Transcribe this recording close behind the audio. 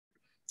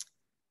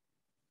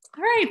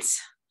All right.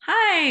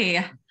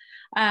 Hi.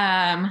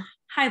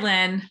 Hi,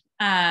 Lynn.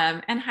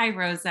 And hi,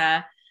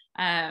 Rosa.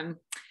 Um,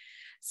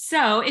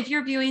 so if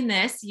you're viewing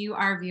this, you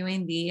are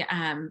viewing the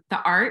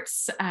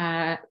arts,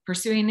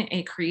 pursuing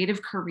a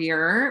creative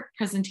career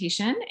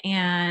presentation.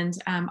 And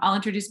I'll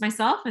introduce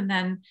myself and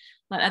then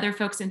let other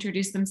folks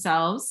introduce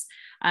themselves.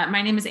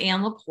 My name is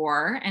Ann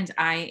Lapour, and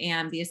I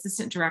am the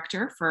Assistant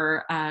Director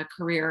for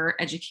Career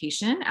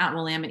Education at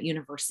Willamette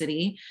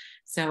University.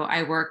 So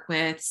I work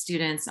with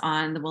students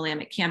on the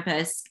Willamette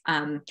campus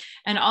and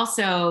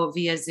also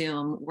via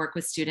Zoom work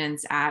with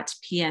students at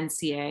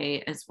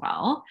PNCA as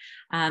well.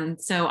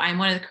 So I'm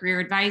one of the career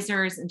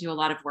advisors and do a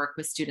lot of work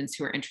with students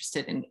who are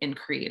interested in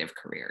creative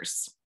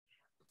careers.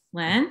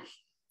 Lynn?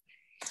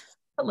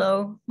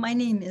 Hello, my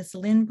name is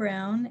Lynn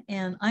Brown,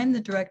 and I'm the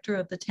director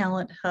of the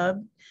Talent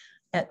Hub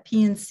at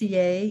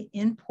PNCA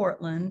in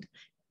Portland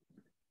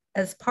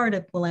as part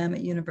of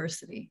Willamette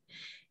University.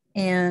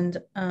 And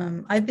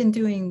I've been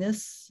doing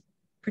this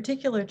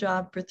particular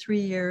job for 3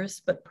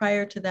 years, but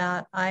prior to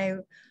that, I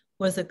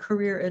was a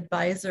career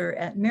advisor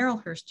at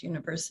Marylhurst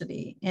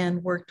University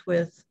and worked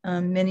with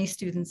many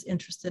students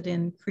interested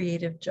in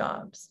creative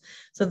jobs.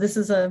 So this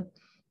is a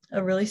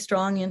really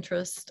strong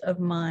interest of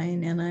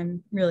mine, and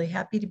I'm really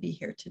happy to be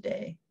here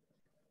today.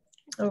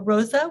 So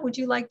Rosa, would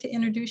you like to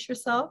introduce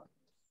yourself?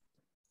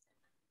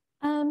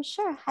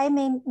 Sure. Hi,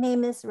 my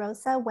name is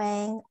Rosa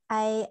Wang.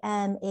 I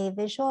am a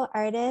visual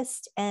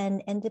artist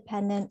and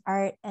independent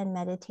art and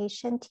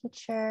meditation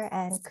teacher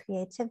and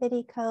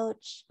creativity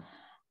coach.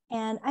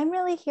 And I'm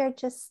really here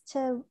just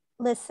to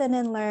listen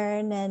and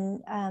learn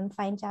and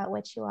find out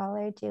what you all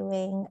are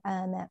doing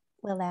at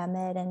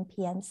Willamette and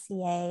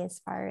PNCA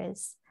as far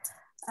as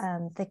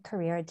the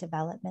career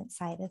development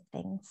side of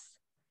things.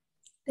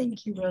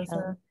 Thank you, Rosa.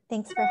 So,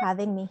 thanks for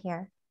having me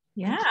here.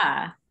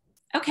 Yeah.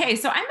 Okay,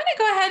 so I'm going to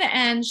go ahead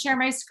and share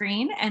my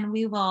screen and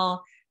we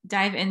will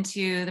dive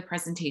into the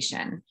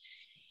presentation.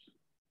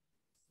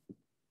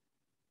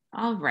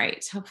 All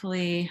right,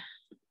 hopefully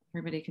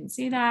everybody can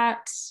see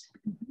that.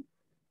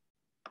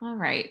 All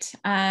right,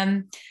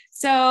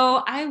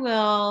 so I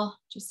will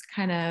just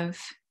kind of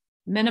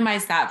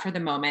minimize that for the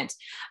moment.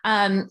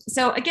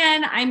 So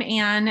again, I'm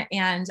Ann,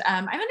 and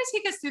I'm going to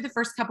take us through the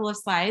first couple of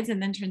slides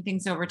and then turn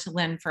things over to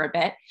Lynn for a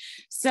bit.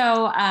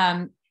 So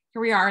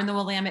here we are in the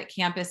Willamette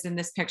campus in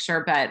this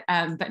picture, but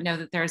know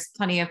that there's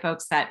plenty of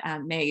folks that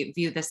may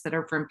view this that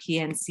are from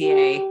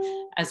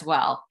PNCA as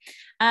well.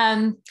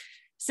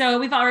 So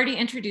we've already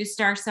introduced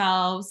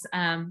ourselves,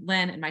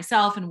 Lynn and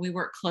myself, and we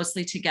work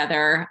closely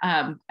together.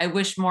 I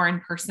wish more in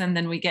person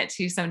than we get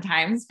to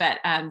sometimes, but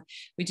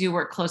we do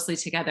work closely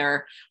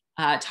together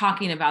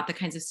talking about the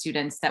kinds of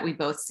students that we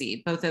both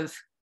see. Both of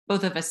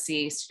us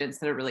see students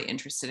that are really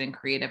interested in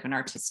creative and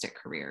artistic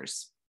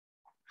careers.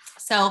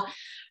 So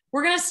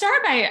we're going to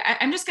start by,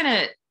 I'm just going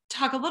to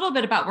talk a little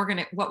bit about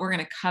what we're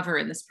going to cover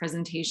in this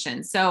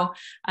presentation. So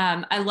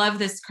I love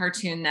this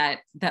cartoon that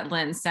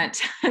Lynn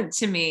sent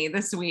to me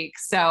this week.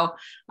 So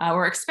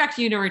we're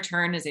expecting you to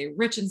return as a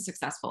rich and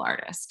successful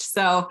artist.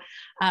 So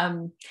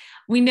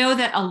we know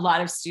that a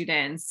lot of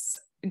students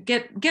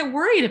get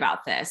worried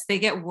about this. They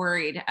get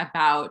worried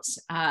about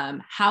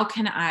how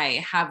can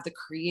I have the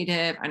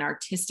creative and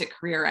artistic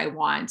career I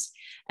want,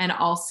 and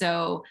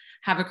also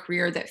have a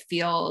career that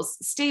feels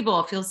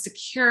stable, feels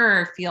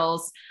secure,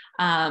 feels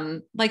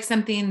like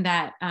something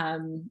that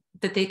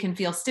that they can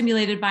feel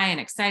stimulated by and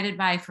excited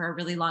by for a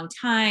really long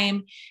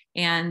time,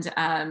 and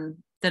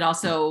that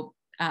also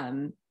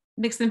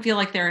makes them feel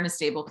like they're in a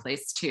stable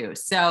place too.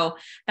 So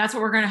that's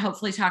what we're going to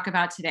hopefully talk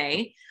about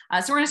today.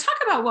 So we're going to talk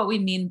about what we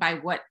mean by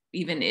what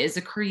even is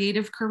a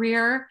creative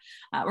career.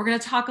 We're going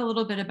to talk a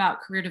little bit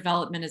about career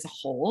development as a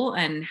whole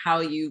and how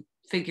you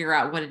figure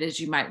out what it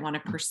is you might want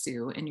to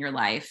pursue in your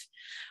life.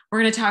 We're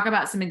going to talk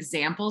about some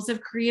examples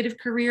of creative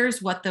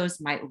careers, what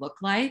those might look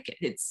like.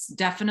 It's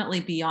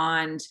definitely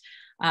beyond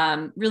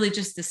really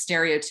just the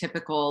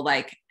stereotypical,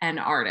 like an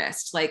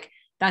artist. Like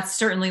that's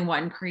certainly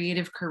one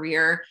creative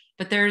career,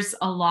 but there's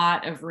a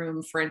lot of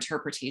room for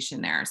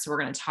interpretation there. So we're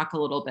going to talk a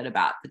little bit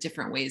about the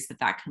different ways that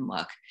that can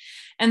look.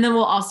 And then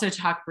we'll also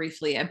talk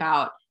briefly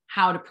about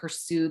how to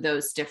pursue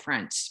those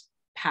different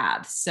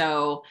paths.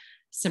 So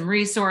some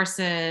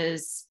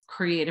resources,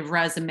 creative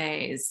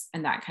resumes,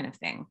 and that kind of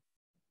thing.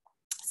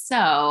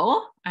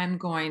 So I'm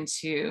going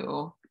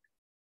to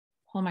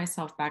pull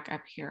myself back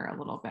up here a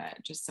little bit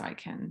just so I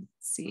can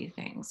see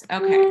things.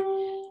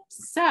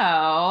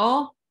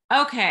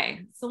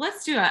 Okay, so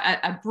let's do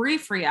a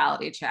brief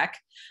reality check.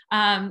 So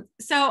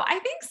I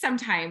think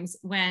sometimes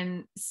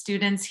when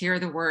students hear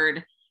the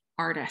word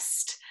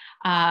artist,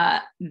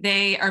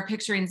 they are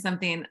picturing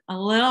something a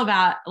little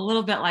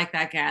bit like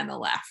that guy on the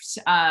left,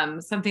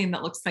 something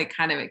that looks like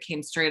kind of it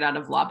came straight out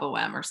of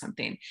Lapour or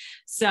something.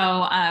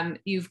 So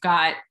you've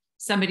got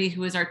somebody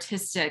who is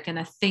artistic and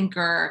a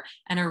thinker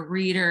and a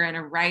reader and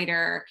a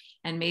writer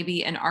and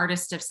maybe an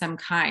artist of some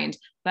kind,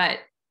 but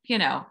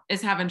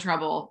is having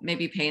trouble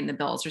maybe paying the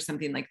bills or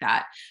something like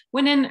that.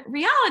 When in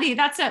reality,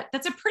 that's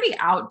a pretty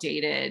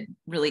outdated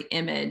really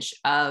image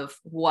of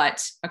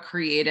what a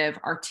creative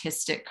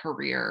artistic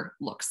career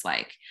looks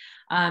like.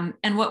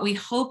 And what we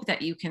hope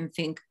that you can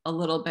think a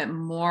little bit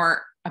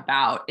more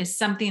about is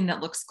something that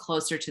looks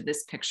closer to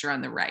this picture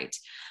on the right.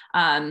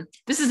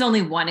 This is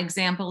only one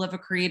example of a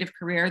creative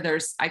career.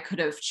 I could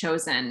have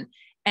chosen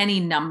any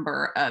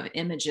number of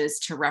images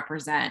to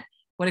represent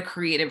what a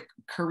creative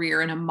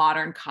career in a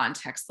modern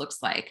context looks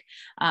like.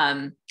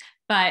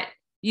 But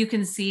you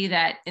can see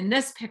that in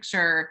this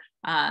picture,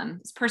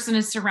 this person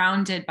is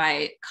surrounded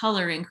by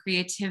color and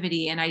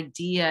creativity and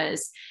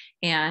ideas,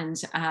 and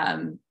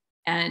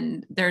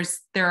there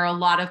are a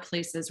lot of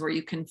places where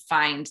you can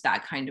find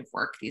that kind of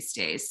work these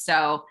days.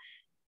 So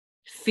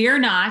fear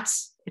not,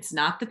 it's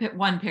not the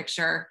one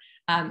picture.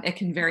 It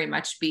can very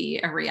much be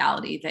a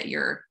reality that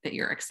you're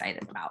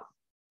excited about.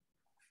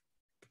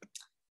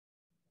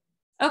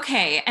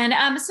 Okay, and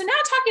so now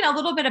talking a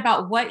little bit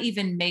about what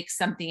even makes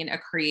something a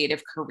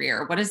creative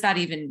career. What does that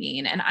even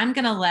mean? And I'm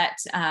going to let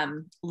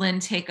Lynn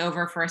take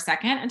over for a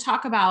second and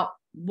talk about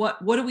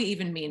what do we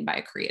even mean by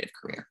a creative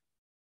career.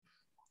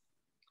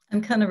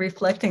 I'm kind of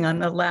reflecting on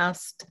the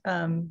last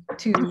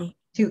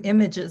two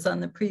images on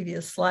the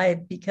previous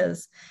slide,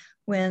 because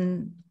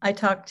when I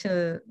talked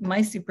to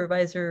my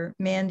supervisor,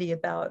 Mandy,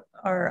 about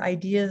our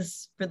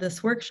ideas for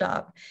this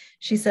workshop,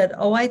 she said,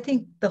 oh, I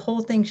think the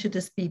whole thing should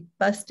just be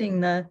busting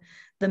the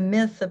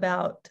myth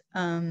about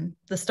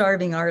the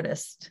starving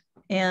artist.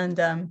 And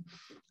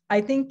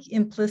I think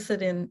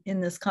implicit in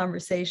this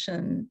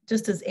conversation,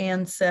 just as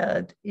Anne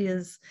said,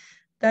 is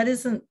that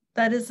isn't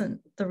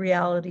the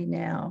reality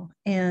now.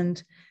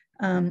 And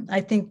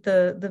I think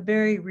the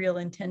very real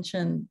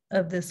intention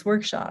of this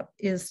workshop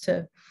is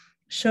to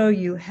show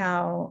you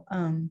how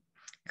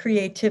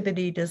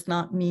creativity does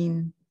not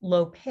mean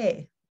low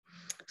pay.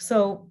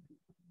 So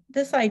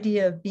this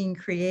idea of being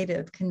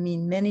creative can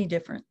mean many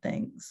different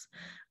things.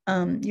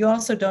 You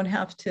also don't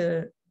have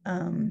to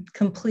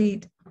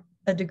complete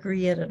a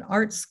degree at an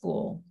art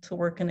school to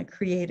work in a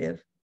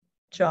creative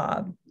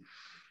job.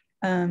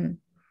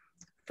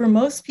 For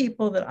most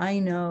people that I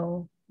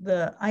know,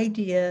 the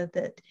idea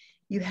that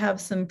you have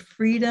some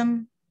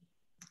freedom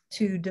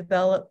to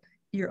develop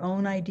your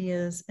own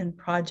ideas and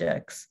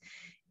projects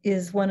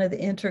is one of the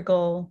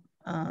integral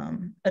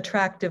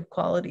attractive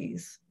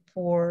qualities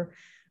for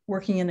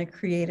working in a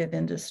creative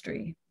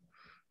industry.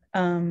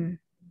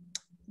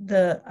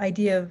 The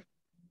idea of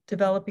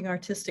developing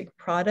artistic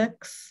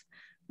products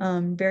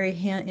in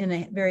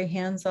a very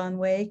hands-on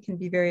way can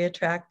be very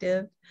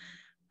attractive.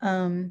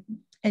 And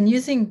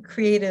using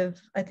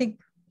creative, I think,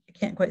 I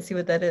can't quite see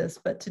what that is,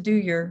 but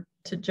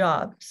to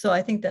job. So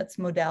I think that's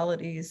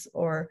modalities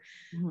or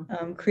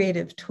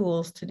creative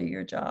tools to do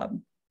your job.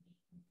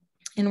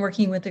 In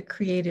working with a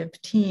creative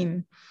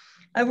team,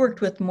 I've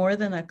worked with more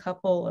than a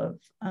couple of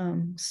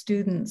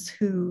students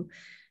who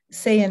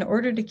say in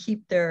order to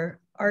keep their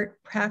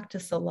art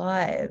practice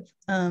alive,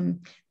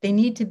 they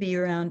need to be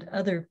around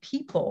other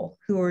people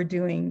who are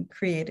doing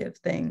creative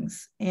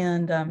things.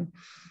 And an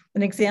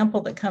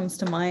example that comes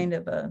to mind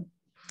of a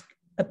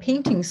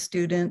painting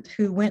student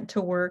who went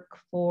to work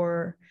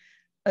for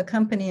a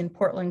company in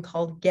Portland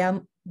called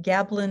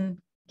Gamblin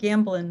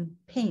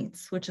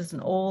Paints, which is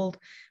an old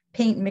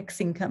paint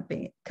mixing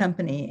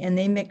company, and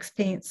they mix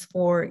paints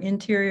for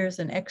interiors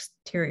and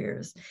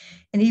exteriors.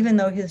 And even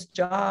though his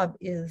job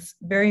is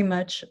very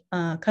much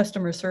a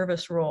customer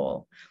service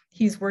role,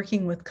 he's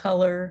working with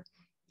color,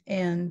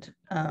 and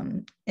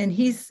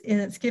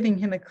it's giving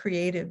him a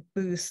creative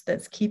boost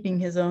that's keeping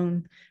his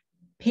own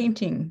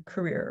painting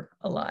career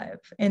alive,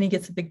 and he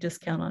gets a big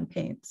discount on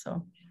paint,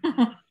 so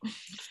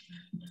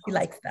he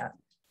likes that.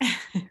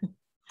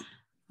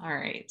 All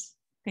right,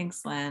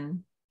 thanks,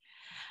 Lynn.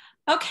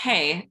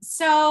 Okay,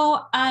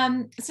 so now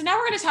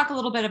we're going to talk a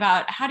little bit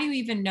about how do you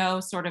even know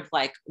sort of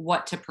like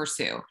what to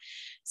pursue.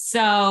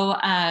 So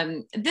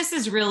this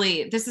is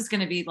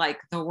going to be like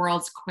the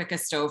world's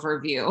quickest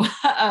overview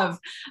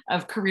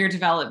of career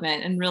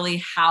development and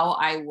really how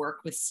I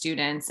work with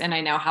students. And I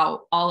know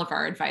how all of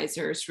our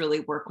advisors really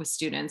work with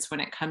students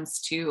when it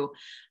comes to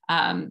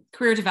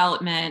career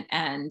development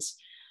and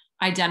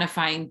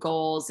identifying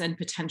goals and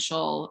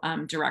potential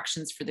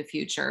directions for the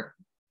future.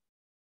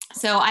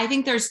 So I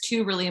think there's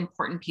two really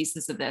important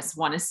pieces of this.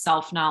 One is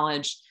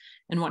self-knowledge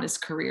and one is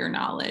career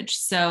knowledge.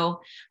 So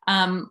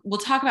we'll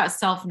talk about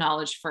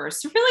self-knowledge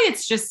first. So really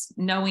it's just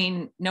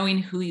knowing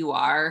who you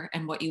are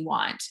and what you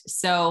want.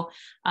 So,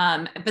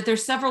 but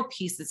there's several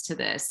pieces to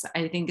this.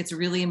 I think it's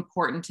really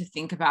important to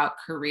think about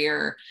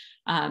career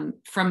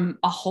from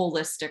a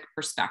holistic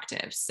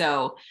perspective.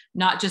 So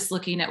not just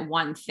looking at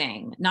one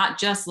thing, not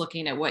just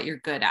looking at what you're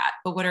good at,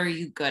 but what are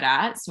you good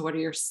at? So what are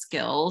your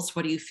skills?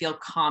 What do you feel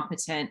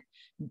competent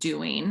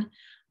doing?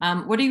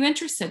 What are you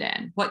interested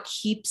in? What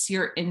keeps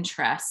your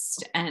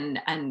interest and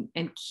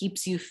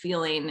keeps you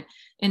feeling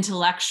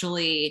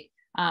intellectually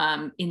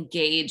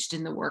engaged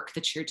in the work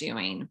that you're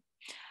doing?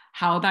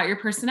 How about your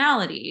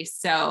personality?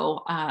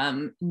 So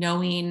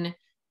knowing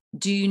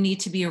Do you need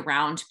to be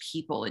around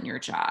people in your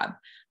job?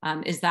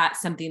 Is that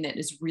something that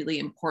is really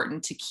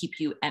important to keep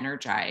you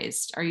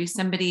energized? Are you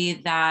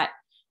somebody that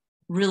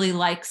really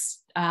likes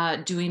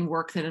doing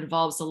work that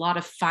involves a lot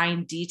of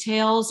fine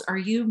details? Are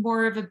you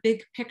more of a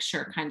big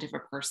picture kind of a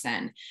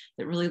person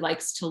that really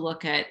likes to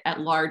look at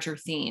larger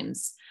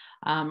themes?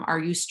 Are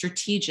you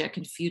strategic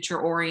and future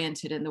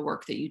oriented in the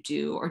work that you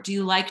do? Or do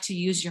you like to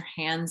use your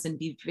hands and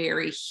be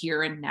very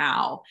here and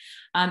now?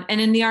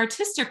 And in the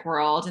artistic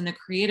world, in the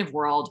creative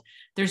world,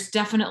 there's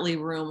definitely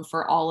room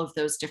for all of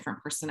those different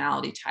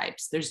personality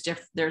types.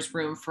 There's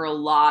room for a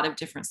lot of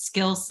different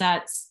skill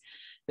sets.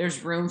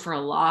 There's room for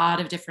a lot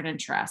of different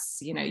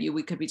interests.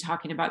 We could be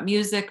talking about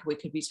music. We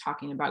could be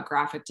talking about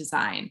graphic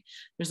design.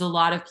 There's a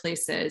lot of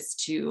places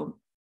to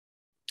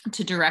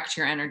direct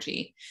your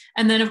energy.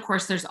 And then of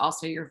course, there's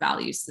also your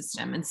value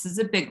system. And this is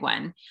a big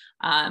one,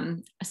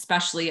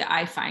 especially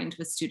I find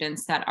with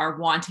students that are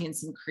wanting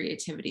some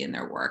creativity in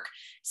their work,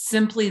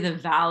 simply the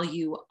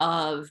value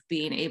of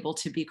being able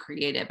to be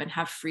creative and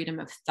have freedom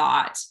of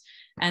thought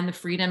and the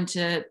freedom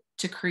to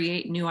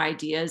create new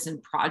ideas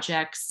and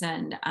projects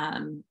and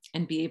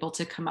be able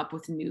to come up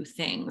with new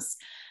things.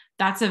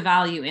 That's a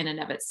value in and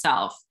of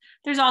itself.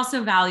 There's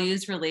also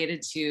values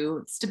related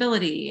to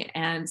stability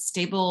and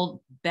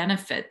stable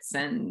benefits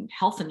and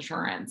health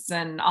insurance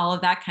and all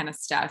of that kind of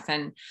stuff.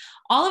 And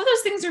all of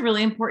those things are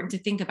really important to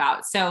think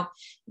about. So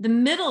the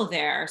middle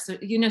there,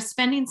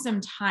 spending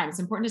some time, it's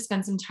important to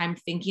spend some time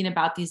thinking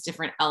about these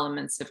different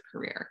elements of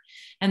career.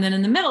 And then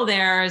in the middle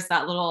there is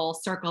that little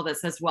circle that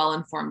says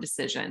well-informed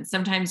decision.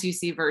 Sometimes you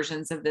see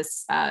versions of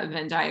this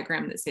Venn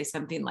diagram that say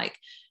something like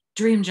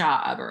dream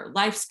job or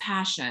life's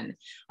passion,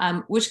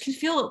 which can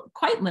feel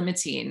quite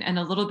limiting and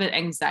a little bit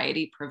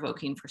anxiety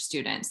provoking for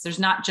students. There's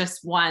not just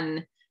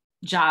one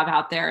job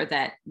out there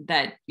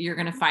that you're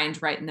going to find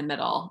right in the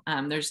middle.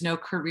 There's no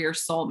career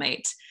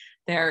soulmate.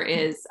 There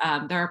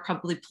are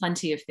probably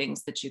plenty of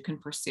things that you can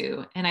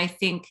pursue. And I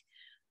think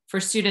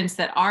for students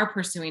that are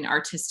pursuing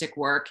artistic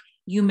work,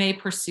 you may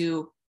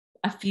pursue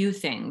a few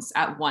things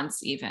at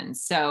once even.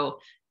 So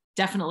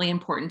definitely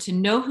important to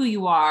know who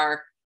you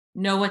are,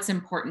 know what's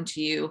important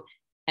to you,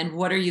 and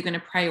what are you going to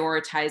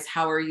prioritize?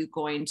 How are you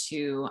going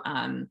to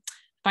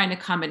find a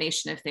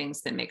combination of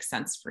things that make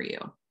sense for you?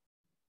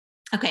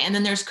 Okay, and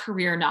then there's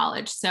career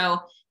knowledge. So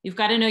you've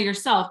got to know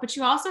yourself, but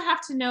you also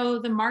have to know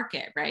the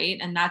market, right?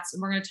 And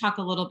we're going to talk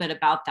a little bit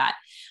about that.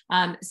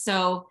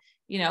 So,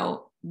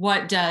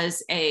 how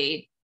does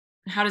a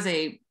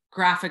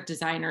graphic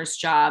designer's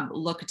job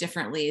look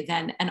differently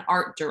than an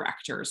art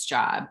director's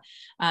job?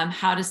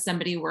 How does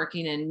somebody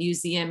working in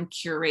museum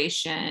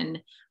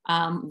curation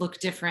look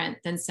different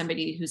than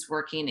somebody who's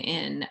working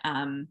in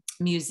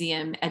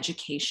museum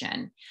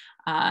education?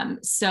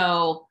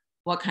 So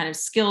what kind of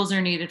skills are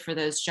needed for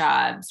those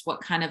jobs? What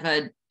kind of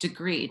a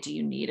degree? Do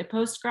you need a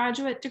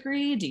postgraduate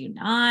degree? Do you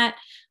not?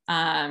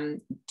 Are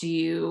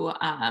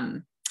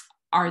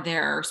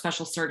there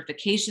special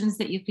certifications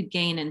that you could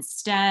gain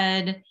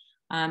instead?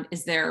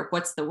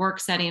 What's the work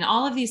setting?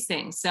 All of these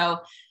things. So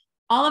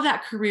all of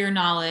that career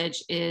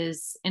knowledge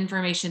is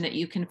information that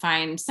you can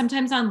find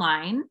sometimes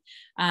online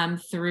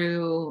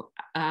through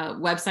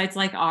websites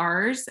like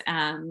ours,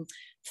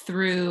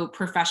 through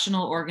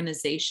professional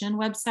organization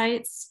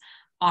websites,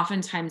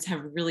 oftentimes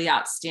have really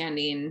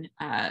outstanding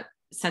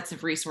sets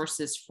of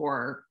resources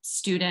for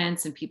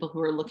students and people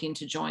who are looking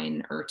to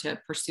join or to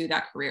pursue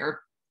that career.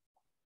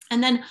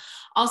 And then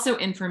also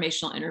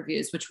informational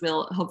interviews, which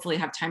we'll hopefully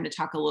have time to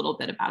talk a little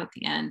bit about at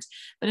the end.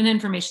 But an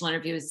informational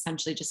interview is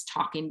essentially just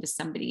talking to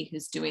somebody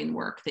who's doing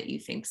work that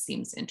you think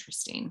seems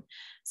interesting.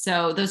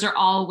 So those are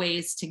all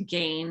ways to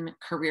gain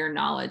career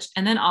knowledge.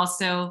 And then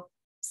also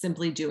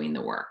simply doing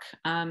the work.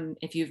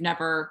 If you've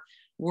never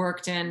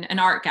worked in an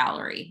art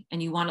gallery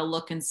and you want to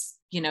look and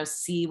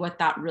see what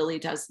that really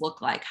does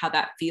look like, how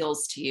that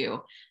feels to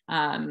you,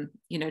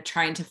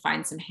 trying to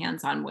find some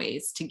hands-on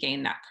ways to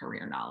gain that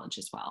career knowledge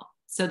as well.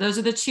 So those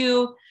are the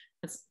two.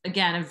 It's,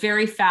 again, a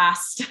very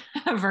fast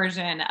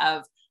version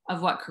of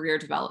what career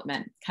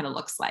development kind of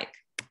looks like.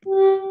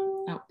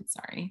 Oh,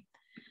 sorry.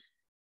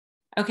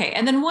 Okay,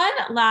 and then one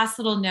last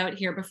little note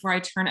here before I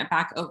turn it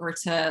back over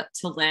to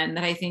Lynn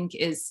that I think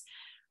is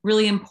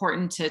really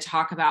important to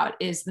talk about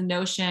is the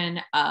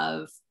notion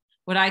of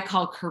what I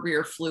call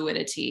career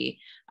fluidity,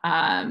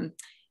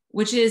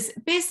 which is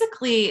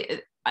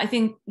basically, I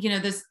think,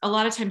 there's a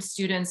lot of times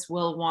students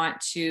will want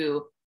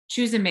to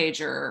choose a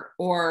major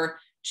or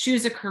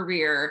choose a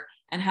career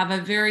and have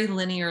a very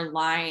linear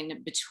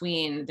line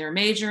between their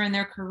major and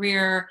their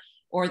career,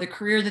 or the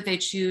career that they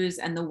choose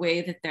and the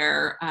way that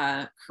their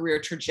career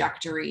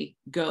trajectory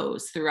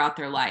goes throughout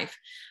their life.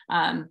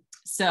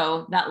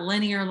 So that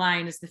linear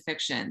line is the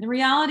fiction. The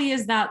reality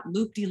is that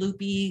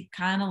loop-de-loopy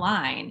kind of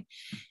line.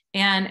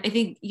 And I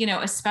think,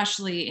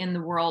 especially in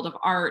the world of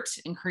art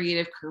and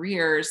creative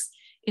careers,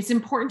 it's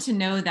important to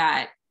know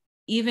that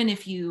even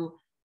if you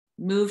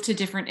move to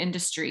different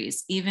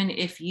industries, even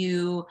if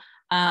you,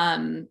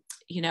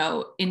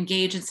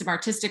 engage in some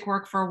artistic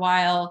work for a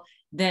while,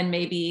 then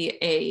maybe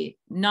a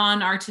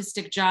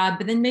non-artistic job,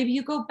 but then maybe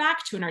you go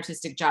back to an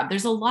artistic job.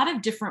 There's a lot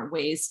of different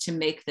ways to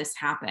make this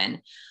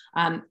happen.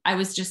 I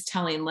was just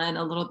telling Lynn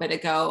a little bit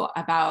ago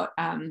about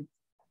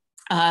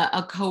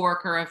a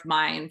coworker of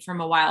mine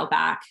from a while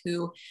back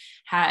who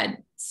had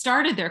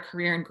started their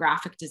career in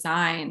graphic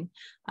design,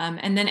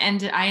 and then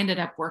I ended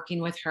up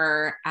working with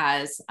her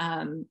as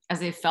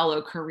a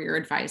fellow career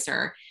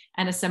advisor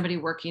and as somebody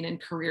working in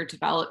career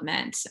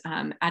development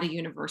at a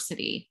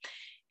university.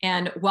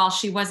 And while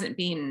she wasn't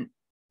being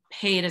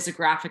paid as a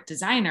graphic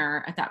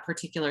designer at that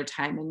particular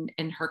time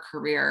in her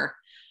career,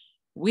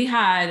 we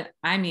had,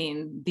 I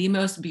mean, the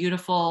most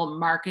beautiful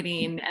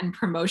marketing and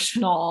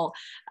promotional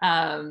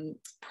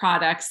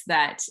products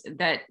that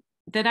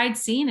I'd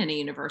seen in a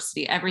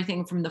university.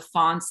 Everything from the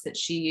fonts that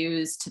she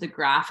used to the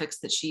graphics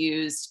that she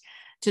used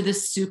to the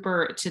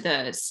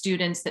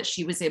students that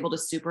she was able to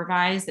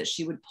supervise, that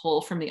she would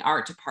pull from the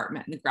art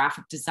department and the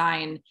graphic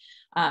design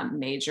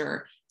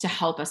major to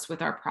help us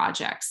with our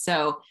projects.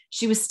 So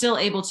she was still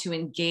able to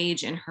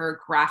engage in her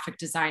graphic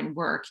design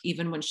work,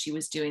 even when she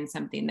was doing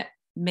something that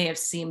may have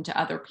seemed to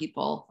other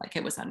people like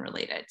it was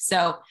unrelated.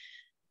 So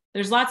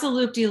there's lots of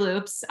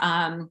loop-de-loops.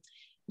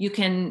 You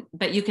can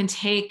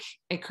take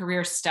a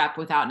career step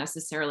without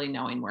necessarily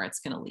knowing where it's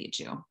going to lead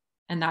you.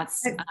 And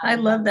that's, I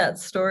love that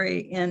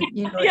story. And,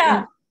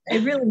 yeah, I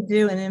really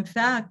do. And in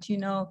fact,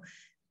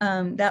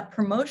 that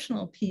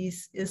promotional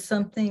piece is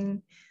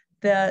something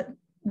that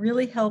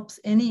really helps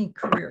any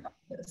career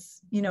like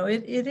this.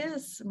 It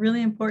is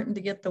really important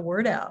to get the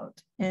word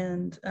out.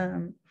 And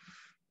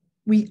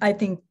I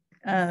think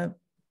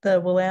the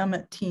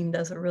Willamette team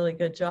does a really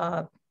good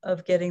job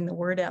of getting the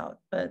word out,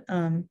 but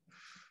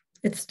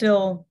it's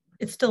still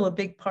a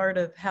big part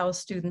of how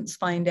students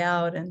find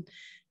out. And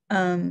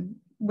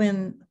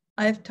when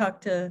I've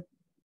talked to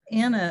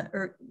Anna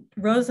or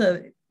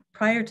Rosa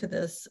prior to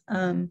this,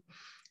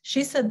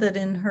 she said that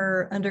in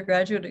her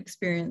undergraduate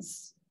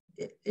experience,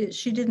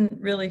 she didn't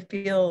really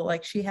feel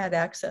like she had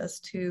access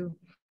to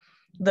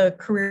the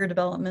career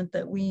development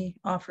that we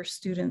offer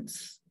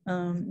students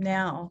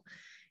now.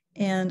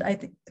 And I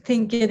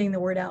think getting the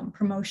word out and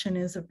promotion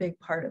is a big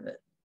part of it.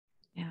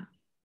 Yeah.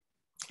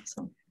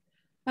 So.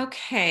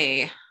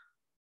 Okay.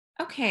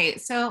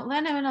 So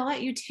Lynn, I'm going to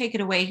let you take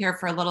it away here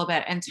for a little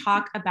bit and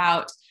talk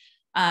about,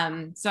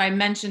 so I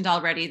mentioned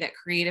already that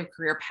creative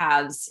career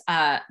paths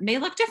may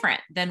look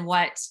different than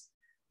what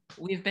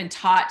we've been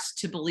taught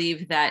to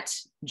believe that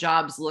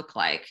jobs look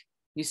like.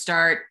 You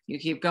start, you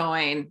keep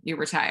going, you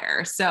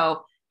retire.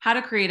 So how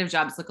do creative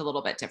jobs look a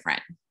little bit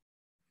different?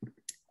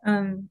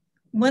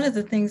 One of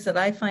the things that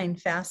I find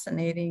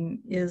fascinating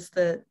is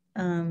that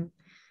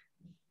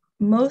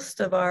most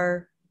of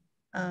our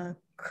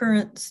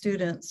current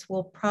students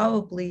will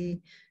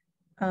probably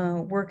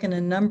work in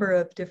a number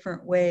of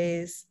different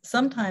ways,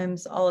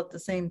 sometimes all at the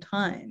same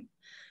time.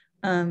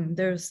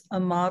 There's a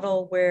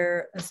model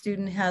where a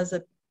student has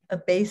a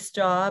base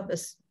job,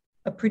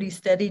 a pretty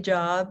steady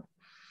job,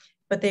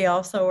 but they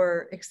also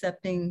are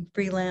accepting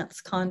freelance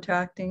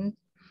contracts.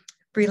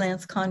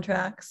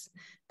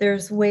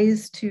 There's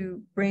ways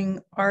to bring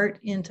art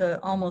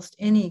into almost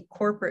any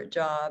corporate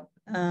job.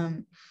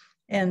 And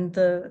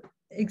the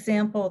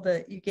example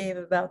that you gave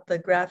about the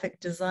graphic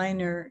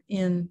designer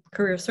in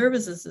career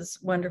services is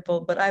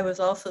wonderful, but I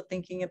was also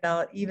thinking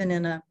about even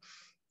in a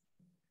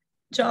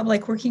job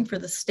like working for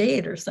the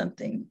state or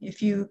something,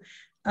 if you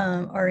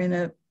are in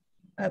a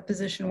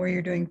position where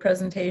you're doing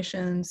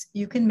presentations,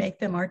 you can make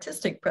them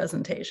artistic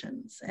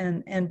presentations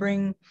and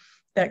bring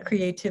that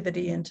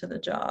creativity into the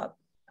job.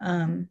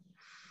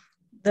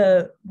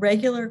 The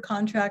regular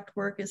contract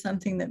work is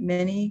something that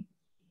many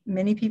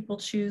people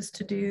choose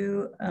to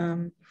do.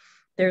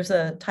 There's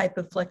a type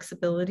of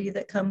flexibility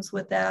that comes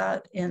with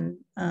that. And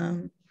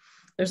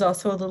there's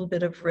also a little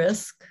bit of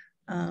risk.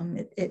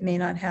 It may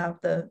not have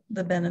the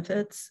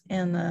benefits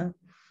and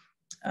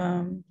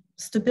the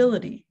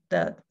stability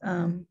that,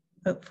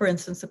 for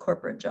instance, a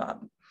corporate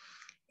job.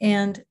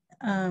 And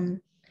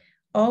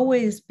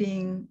always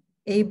being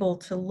able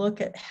to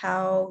look at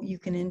how you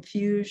can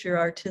infuse your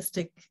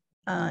artistic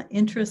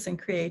interests and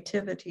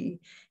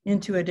creativity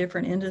into a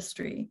different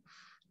industry.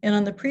 And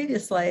on the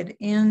previous slide,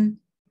 Anne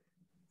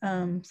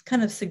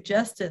kind of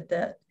suggested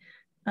that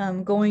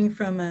going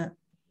from a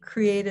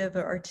creative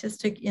or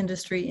artistic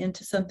industry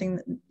into something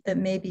that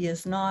maybe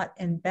is not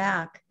and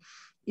back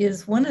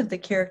is one of the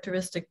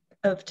characteristics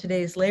of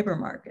today's labor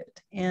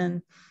market.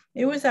 And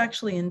it was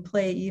actually in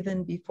play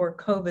even before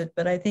COVID,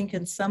 but I think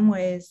in some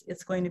ways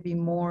it's going to be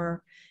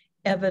more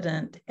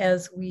evident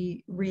as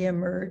we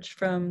reemerge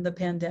from the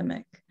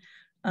pandemic.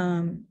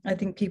 I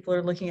think people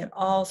are looking at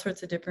all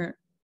sorts of different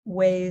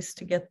ways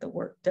to get the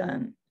work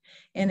done.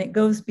 And it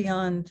goes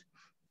beyond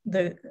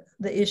the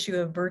issue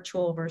of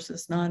virtual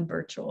versus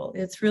non-virtual.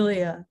 It's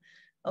really a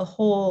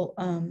whole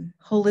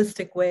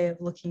holistic way of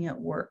looking at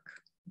work.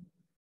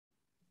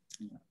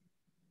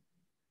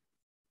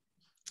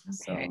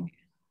 Okay.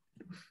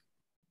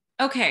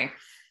 Okay.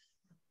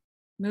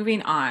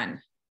 Moving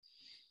on.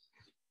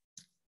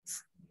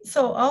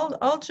 So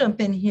I'll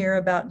jump in here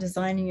about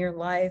designing your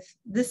life.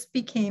 This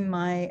became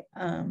my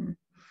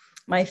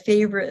my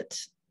favorite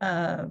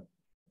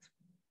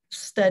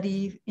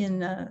study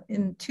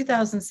in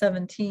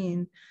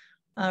 2017,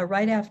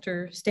 right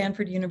after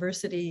Stanford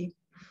University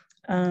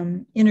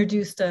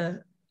introduced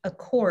a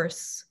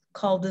course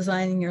called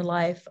Designing Your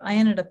Life. I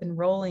ended up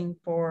enrolling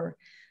for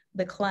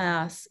the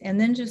class and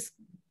then just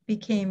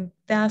became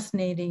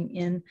fascinating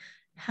in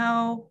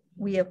how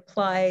we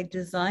apply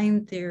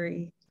design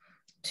theory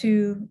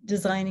to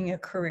designing a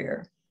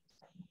career.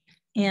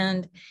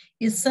 And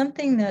is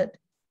something that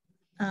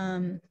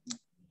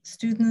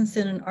students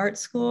in an art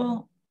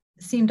school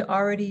seem to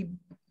already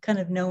kind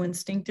of know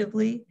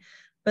instinctively,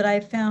 but I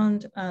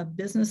found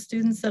business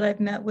students that I've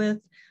met with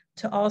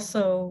to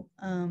also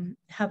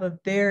have a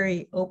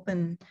very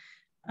open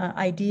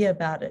idea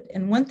about it.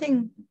 And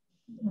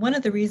one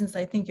of the reasons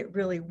I think it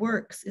really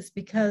works is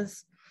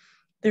because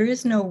there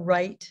is no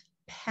right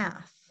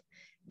path.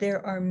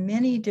 There are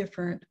many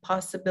different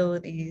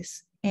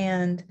possibilities,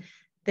 and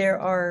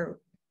they're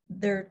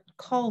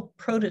called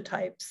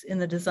prototypes in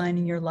the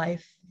Designing Your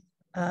Life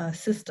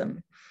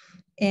system.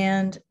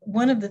 And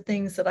one of the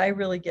things that I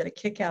really get a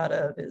kick out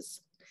of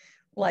is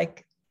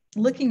like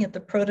looking at the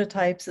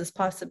prototypes as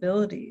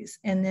possibilities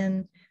and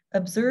then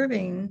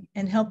observing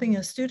and helping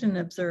a student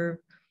observe,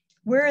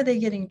 where are they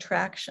getting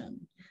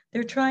traction?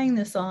 They're trying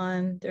this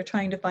on, they're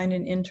trying to find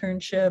an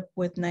internship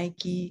with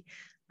Nike.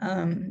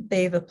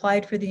 They've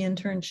applied for the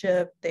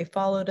internship, they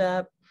followed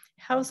up.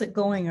 How's it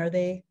going? Are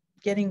they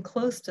getting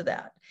close to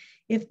that?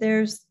 If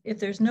there's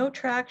no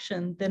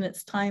traction, then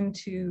it's time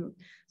to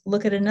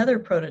look at another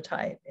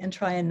prototype and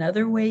try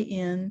another way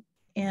in.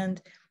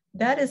 And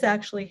that is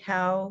actually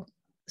how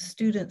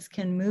students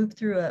can move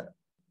through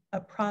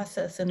a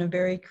process in a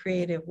very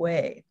creative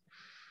way.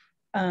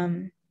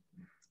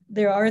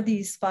 There are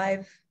these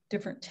 5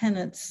 different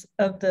tenets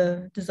of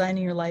the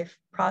Designing Your Life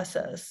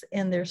process,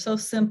 and they're so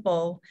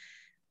simple,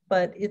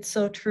 but it's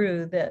so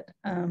true that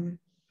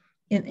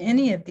in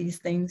any of these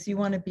things, you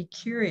want to be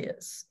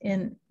curious.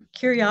 And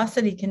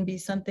curiosity can be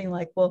something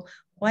like, well,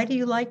 why do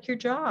you like your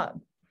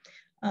job?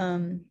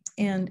 And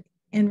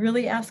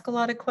really ask a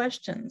lot of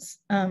questions,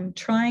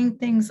 trying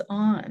things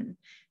on.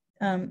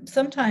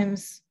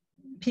 Sometimes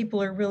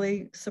people are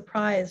really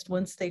surprised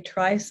once they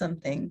try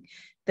something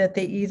that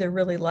they either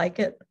really like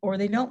it or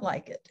they don't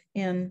like it.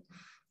 And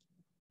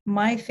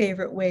my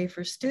favorite way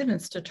for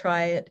students to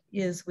try it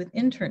is with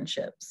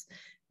internships,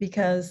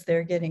 because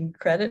they're getting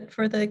credit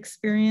for the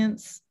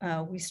experience.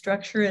 We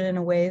structure it in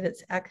a way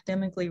that's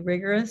academically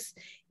rigorous,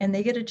 and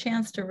they get a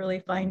chance to really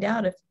find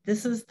out if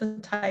this is the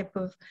type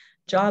of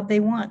job they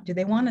want. Do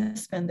they want to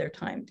spend their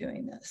time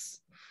doing this?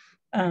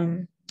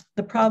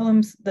 The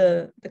problems,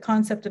 the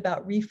concept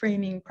about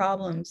reframing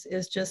problems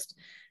is just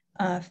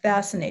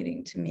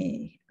fascinating to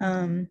me.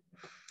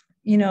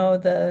 You know,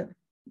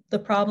 the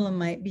problem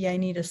might be, I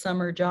need a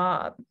summer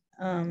job.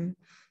 And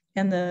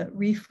the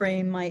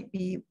reframe might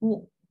be,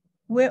 well,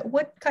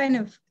 what kind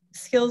of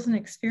skills and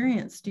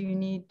experience do you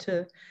need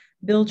to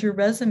build your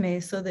resume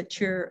so that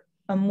you're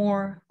a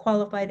more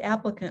qualified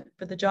applicant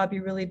for the job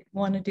you really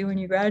want to do when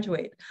you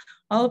graduate?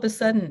 All of a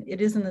sudden, it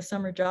isn't a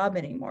summer job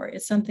anymore.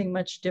 It's something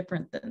much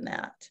different than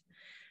that.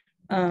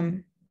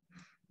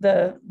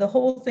 The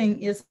whole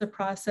thing is the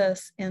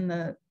process, and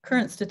the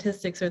current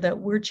statistics are that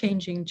we're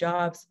changing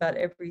jobs about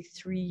every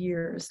 3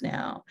 years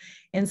now.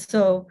 And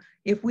so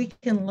if we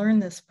can learn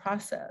this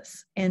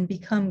process and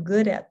become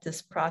good at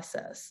this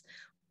process,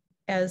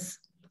 as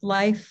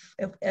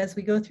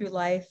we go through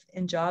life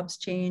and jobs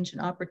change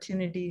and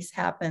opportunities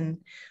happen,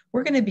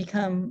 we're going to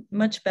become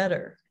much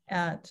better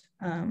at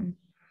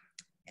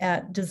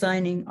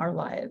designing our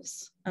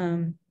lives.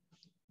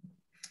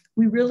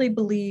 We really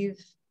believe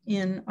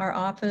in our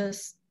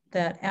office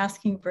that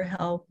asking for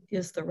help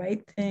is the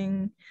right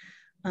thing.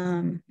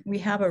 We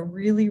have a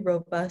really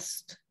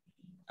robust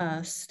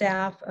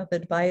staff of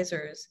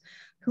advisors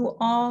who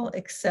all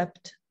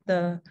accept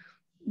the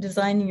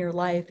Designing Your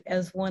Life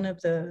as one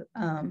of the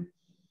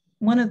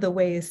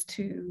ways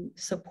to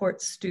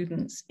support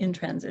students in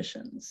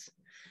transitions.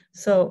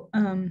 So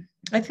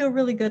I feel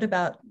really good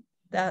about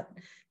that.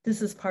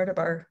 This is part of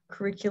our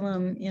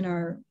curriculum in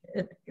our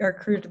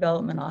career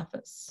development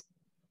office.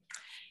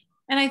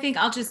 And I think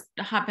I'll just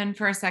hop in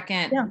for a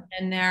second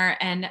in there.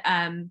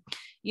 And,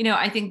 you know,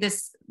 I think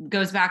this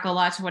goes back a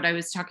lot to what I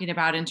was talking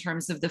about in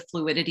terms of the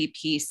fluidity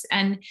piece.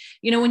 And,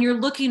 you know, when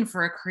you're looking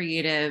for a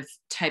creative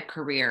type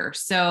career,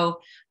 so,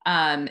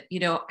 you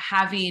know,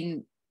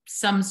 having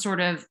some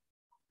sort of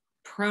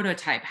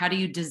prototype, how do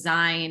you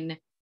design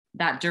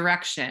that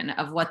direction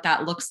of what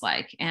that looks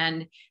like?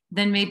 And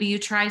then maybe you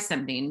try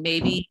something.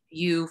 Maybe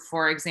you,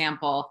 for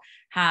example,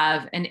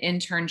 have an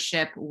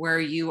internship where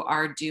you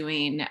are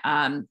doing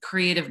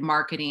creative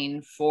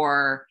marketing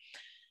for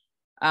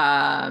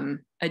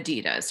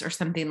Adidas or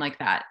something like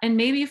that. And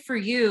maybe for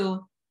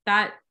you,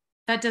 that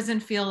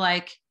doesn't feel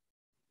like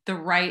the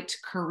right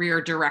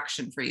career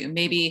direction for you.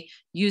 Maybe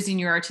using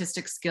your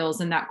artistic skills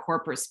in that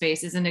corporate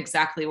space isn't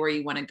exactly where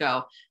you want to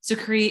go. So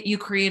you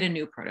create a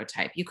new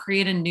prototype, you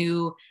create a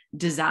new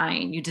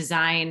design, you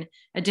design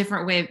a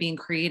different way of being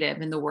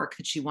creative in the work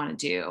that you want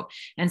to do.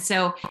 And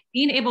so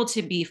being able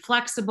to be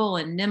flexible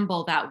and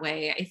nimble that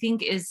way, I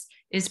think is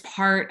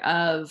part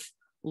of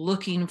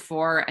looking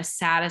for a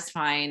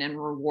satisfying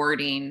and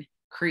rewarding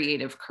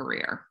creative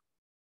career.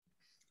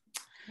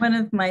 One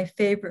of my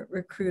favorite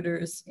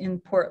recruiters in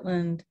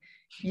Portland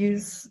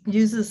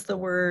uses the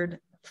word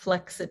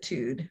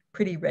flexitude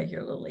pretty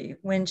regularly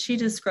when she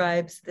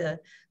describes the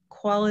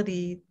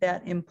quality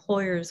that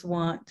employers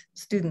want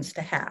students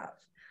to have.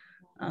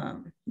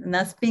 And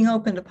that's being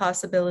open to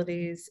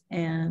possibilities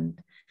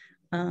and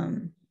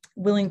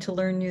willing to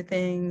learn new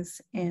things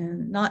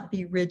and not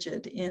be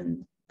rigid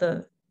in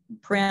the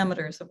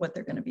parameters of what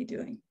they're going to be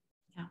doing.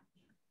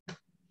 Yeah.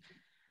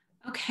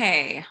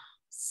 Okay.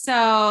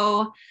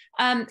 So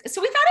we thought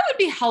it would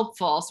be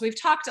helpful. So we've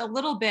talked a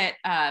little bit,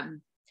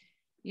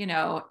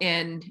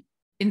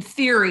 in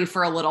theory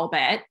for a little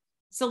bit.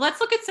 So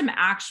let's look at some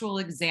actual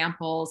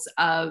examples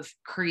of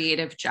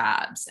creative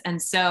jobs.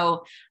 And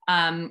so,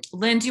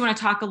 Lynn, do you want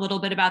to talk a little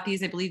bit about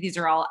these? I believe these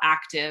are all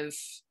active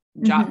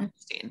job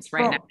postings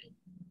right now.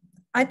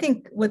 I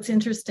think what's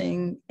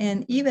interesting,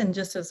 and even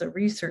just as a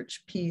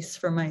research piece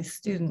for my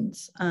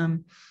students,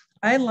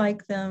 I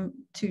like them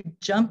to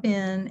jump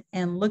in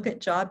and look at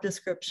job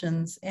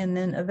descriptions and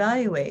then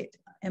evaluate,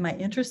 am I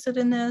interested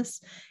in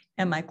this?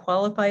 Am I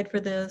qualified for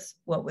this?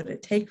 What would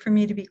it take for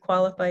me to be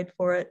qualified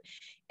for it?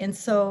 And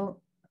so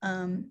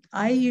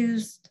I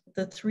used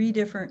the 3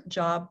 different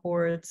job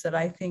boards that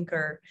I think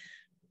are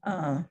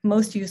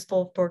most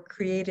useful for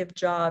creative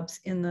jobs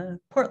in the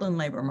Portland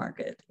labor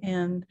market.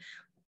 And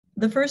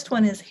the first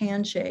one is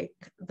Handshake,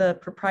 the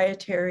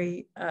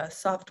proprietary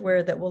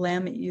software that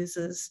Willamette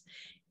uses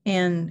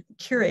and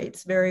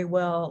curates very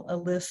well a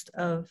list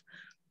of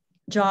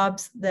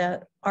jobs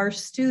that our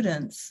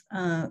students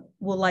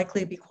will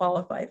likely be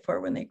qualified for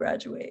when they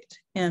graduate.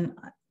 And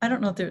I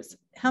don't know if there's,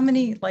 how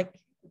many like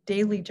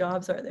daily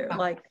jobs are there?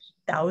 Like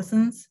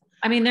thousands?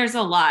 I mean, there's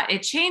a lot.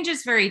 It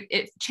changes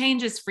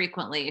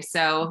frequently.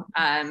 So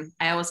I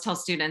always tell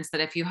students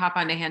that if you hop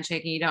onto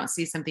Handshake and you don't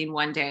see something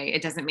one day,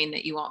 it doesn't mean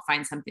that you won't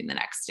find something the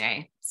next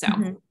day. So,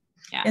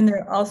 yeah. And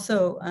there are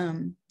also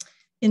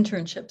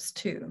internships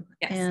too.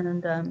 Yes.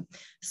 And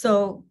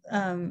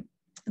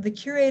the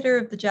curator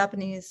of the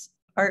Japanese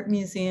Art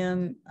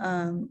Museum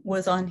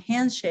was on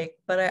Handshake,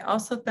 but I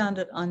also found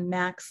it on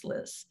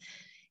MaxList.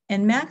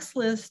 And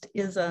MaxList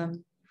is a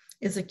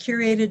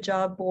curated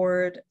job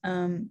board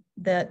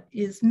that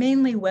is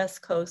mainly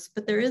West Coast,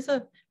 but there is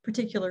a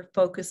particular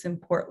focus in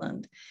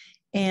Portland.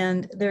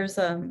 And there's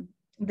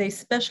they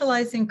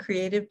specialize in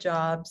creative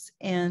jobs,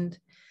 and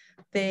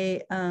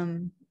they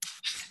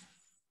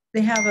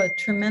have a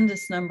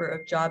tremendous number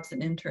of jobs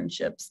and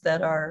internships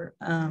that are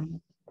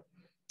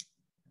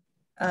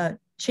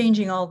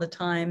changing all the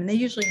time. And they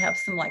usually have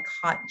some like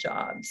hot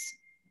jobs.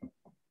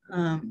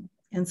 And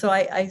so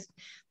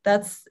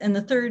that's, and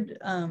the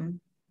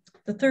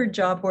third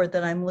job board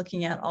that I'm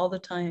looking at all the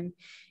time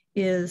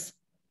is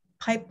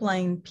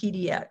Pipeline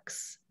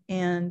PDX.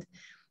 And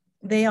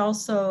they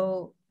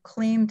also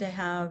claim to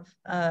have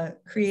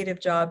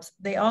creative jobs.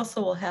 They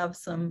also will have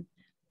some,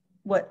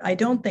 what I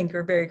don't think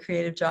are very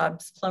creative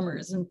jobs,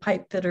 plumbers and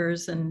pipe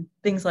fitters and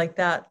things like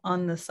that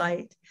on the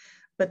site.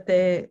 But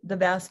the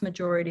vast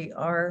majority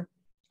are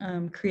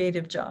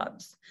creative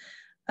jobs.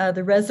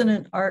 The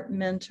resident art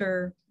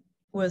mentor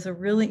was a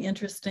really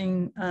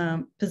interesting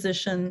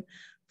position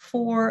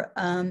for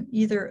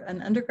either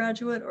an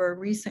undergraduate or a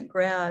recent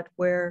grad,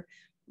 where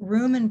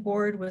room and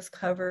board was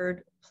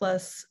covered,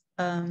 plus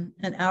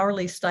an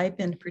hourly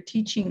stipend for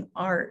teaching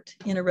art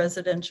in a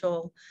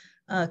residential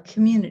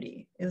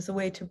community. It was a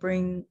way to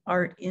bring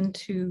art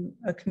into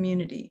a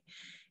community.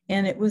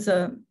 And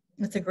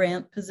it's a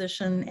grant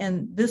position.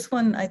 And this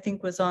one I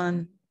think was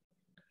on,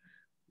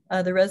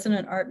 the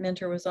resident art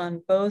mentor was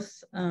on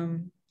both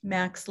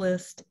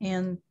MaxList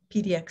and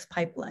PDX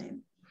Pipeline.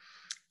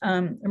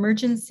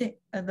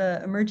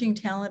 The Emerging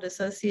Talent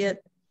Associate,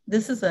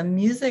 this is a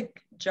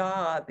music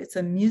job. It's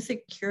a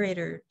music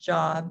curator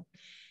job.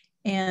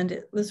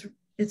 And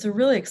it's a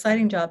really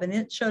exciting job, and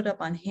it showed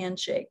up on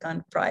Handshake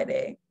on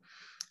Friday.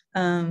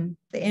 The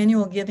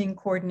annual giving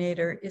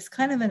coordinator is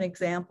kind of an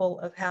example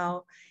of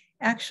how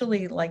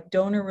actually like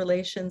donor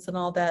relations and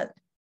all that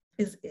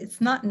it's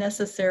not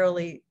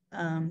necessarily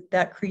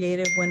that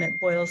creative when it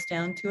boils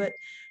down to it,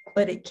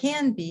 but it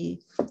can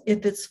be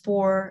if it's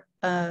for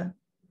an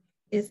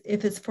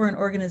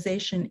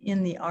organization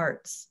in the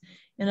arts.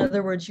 In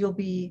other words, you'll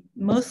be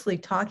mostly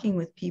talking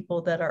with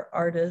people that are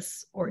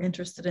artists or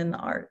interested in the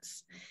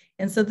arts.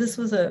 And so this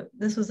was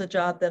a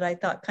job that I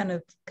thought kind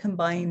of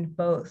combined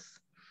both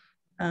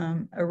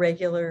a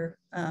regular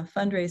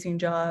fundraising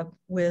job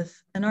with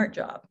an art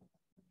job.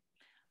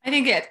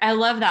 I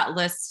love that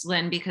list,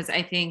 Lynn, because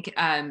I think,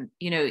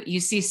 you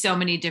see so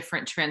many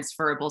different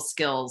transferable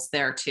skills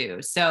there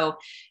too. So,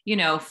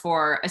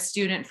 for a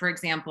student, for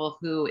example,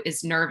 who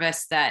is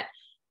nervous that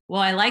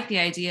well, I like the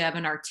idea of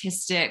an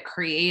artistic,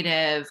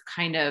 creative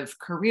kind of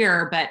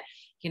career, but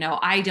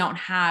I don't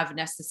have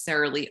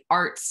necessarily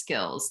art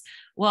skills.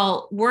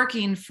 Well,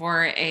 working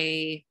for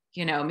a,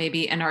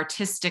 maybe an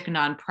artistic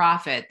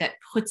nonprofit that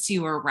puts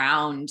you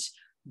around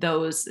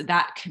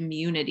that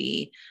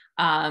community,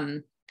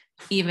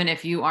 even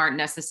if you aren't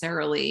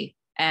necessarily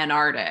an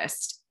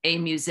artist, a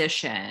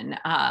musician,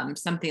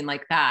 something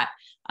like that,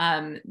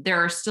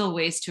 there are still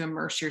ways to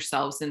immerse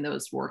yourselves in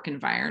those work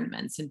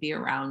environments and be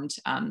around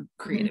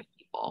creative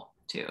people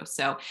too.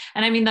 So,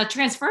 and I mean, the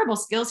transferable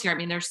skills here, I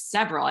mean, there's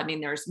several. I mean,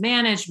 there's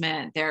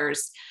management,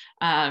 there's,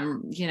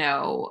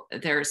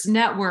 there's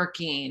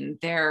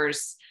networking,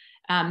 there's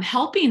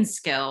helping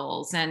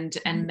skills and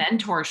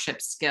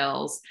mentorship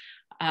skills.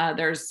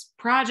 There's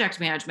project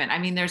management. I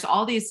mean, there's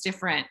all these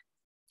different,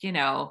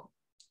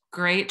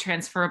 great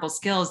transferable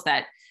skills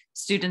that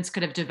students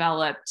could have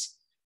developed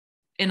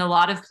in a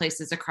lot of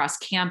places across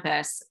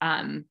campus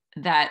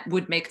that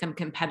would make them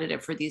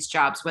competitive for these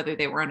jobs, whether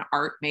they were an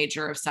art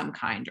major of some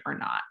kind or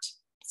not.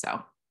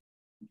 So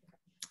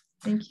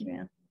thank you,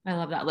 Anne. I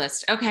love that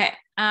list. Okay.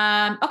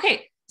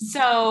 Okay.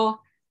 So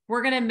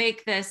we're going to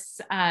make this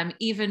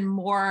even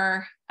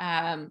more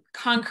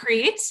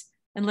concrete.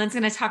 And Lynn's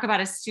going to talk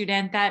about a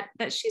student that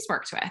she's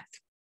worked with.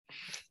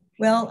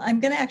 Well, I'm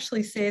going to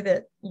actually say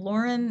that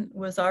Lauren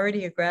was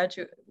already a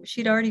graduate.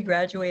 She'd already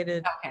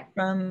graduated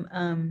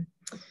from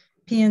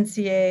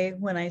PNCA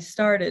when I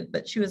started,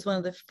 but she was one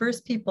of the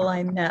first people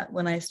I met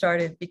when I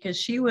started, because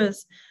she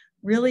was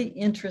really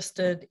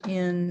interested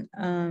in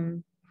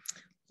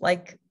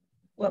like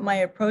what my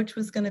approach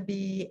was going to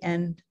be,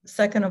 and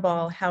second of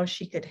all, how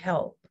she could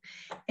help.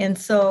 And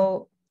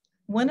so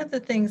one of the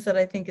things that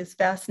I think is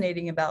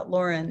fascinating about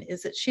Lauren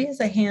is that she is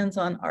a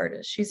hands-on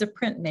artist. She's a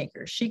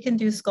printmaker. She can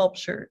do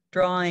sculpture,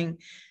 drawing.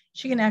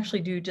 She can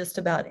actually do just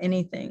about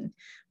anything.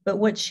 But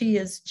what she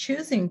is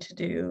choosing to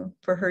do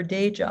for her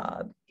day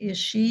job is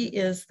she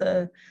is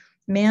the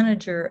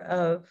manager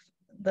of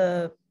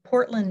the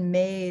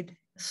Portland-made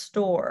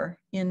store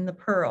in the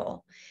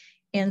Pearl.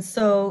 And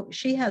so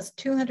she has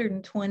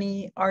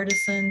 220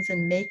 artisans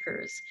and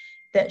makers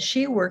that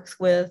she works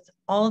with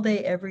all day,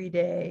 every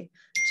day,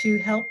 to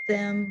help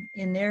them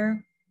in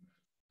their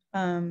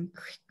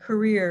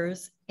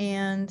careers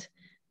and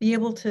be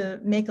able to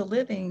make a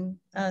living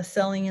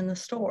selling in the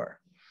store.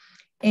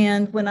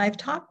 And when I've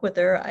talked with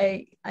her,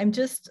 I'm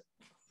just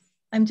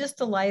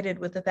delighted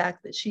with the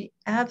fact that she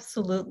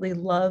absolutely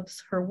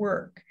loves her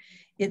work.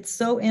 It's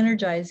so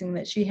energizing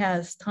that she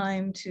has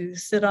time to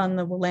sit on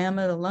the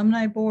Willamette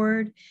Alumni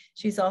Board.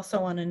 She's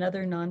also on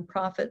another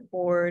nonprofit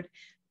board,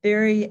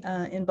 very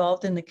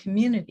involved in the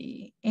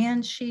community,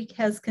 and she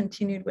has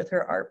continued with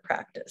her art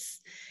practice.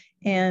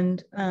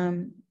 And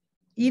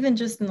even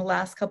just in the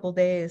last couple of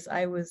days,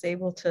 I was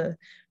able to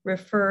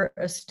refer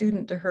a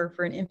student to her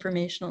for an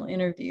informational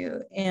interview.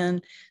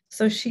 And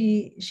so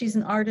she's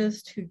an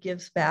artist who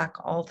gives back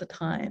all the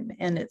time,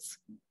 and it's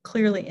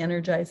clearly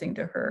energizing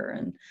to her.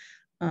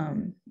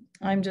 And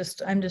I'm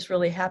just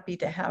really happy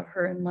to have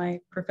her in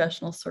my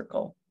professional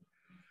circle.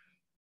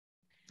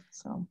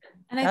 So,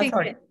 and I think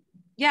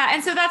yeah.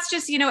 And so that's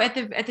just,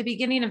 at the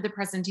beginning of the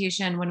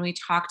presentation, when we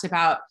talked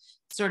about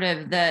sort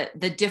of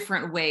the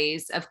different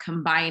ways of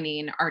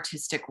combining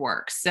artistic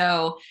work.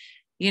 So,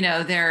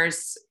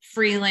 there's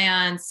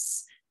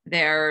freelance,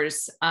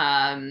 there's,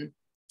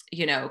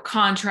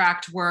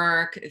 contract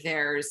work,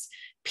 there's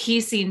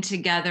piecing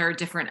together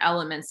different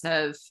elements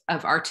of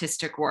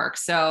artistic work.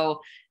 So,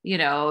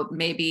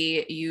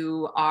 maybe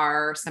you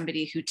are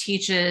somebody who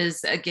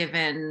teaches a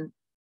given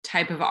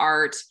type of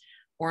art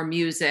or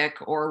music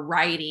or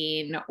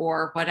writing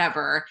or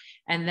whatever.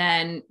 And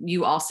then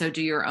you also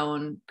do your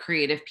own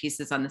creative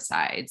pieces on the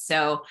side.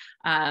 So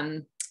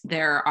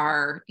there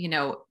are,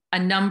 a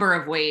number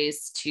of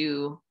ways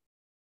to,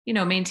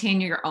 maintain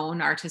your own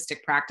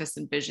artistic practice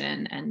and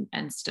vision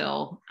and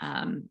still,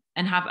 and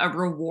have a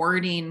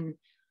rewarding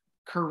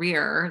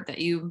career that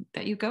you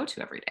go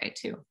to every day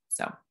too.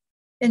 So.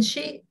 And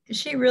she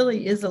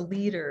really is a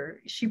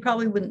leader. She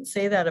probably wouldn't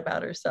say that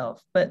about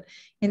herself, but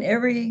in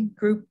every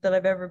group that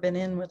I've ever been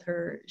in with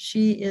her,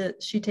 she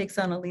takes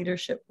on a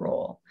leadership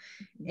role,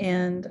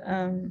 and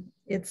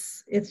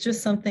it's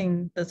just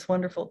something that's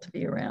wonderful to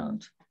be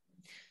around.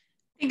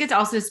 I think it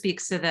also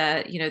speaks to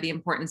the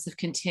importance of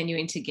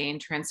continuing to gain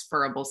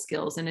transferable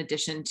skills in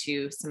addition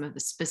to some of the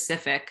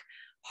specific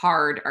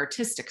hard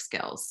artistic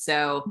skills.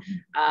 So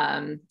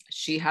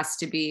she has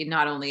to be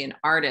not only an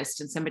artist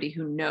and somebody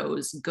who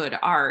knows good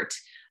art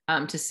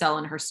to sell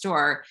in her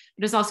store,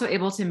 but is also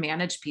able to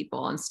manage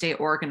people and stay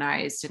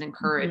organized and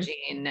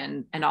encouraging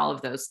and all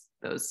of those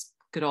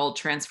good old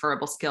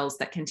transferable skills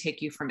that can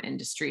take you from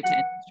industry to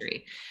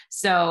industry.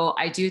 So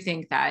I do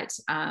think that,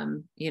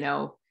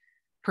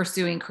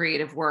 pursuing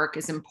creative work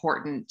is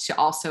important to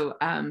also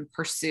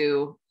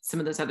pursue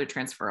some of those other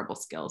transferable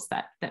skills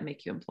that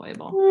make you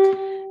employable.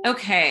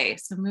 Okay,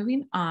 so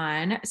moving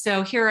on.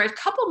 So here are a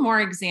couple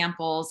more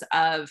examples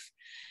of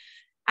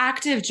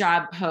active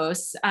job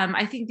posts.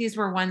 I think these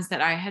were ones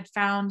that I had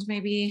found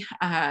maybe,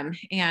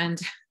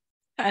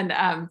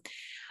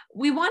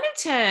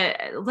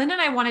 Lynn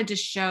and I wanted to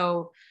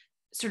show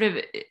sort of,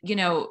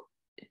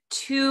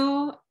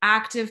 two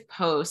active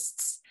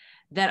posts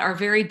that are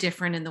very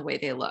different in the way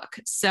they look.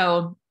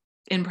 So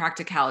in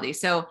practicality.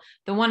 So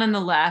the one on the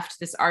left,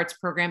 this arts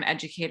program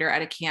educator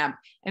at a camp.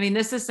 I mean,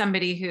 this is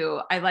somebody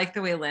who, I like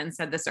the way Lynn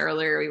said this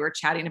earlier. We were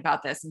chatting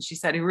about this and she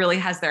said, who really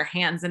has their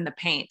hands in the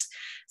paint.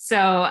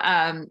 So,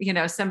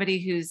 somebody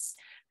who's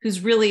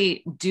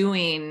really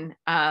doing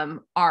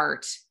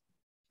art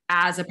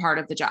as a part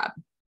of the job.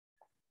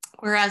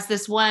 Whereas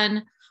this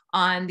one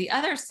on the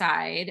other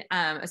side,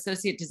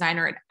 associate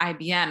designer at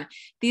IBM,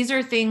 these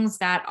are things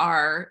that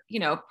are,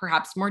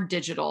 perhaps more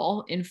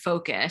digital in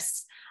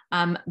focus,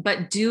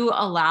 but do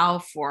allow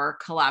for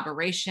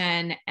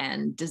collaboration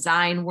and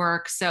design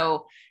work.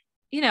 So,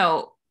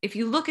 if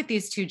you look at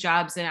these two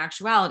jobs in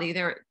actuality,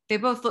 they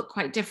both look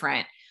quite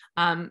different,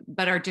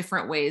 but are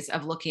different ways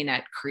of looking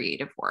at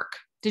creative work.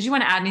 Did you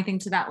want to add anything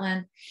to that,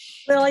 Lynn?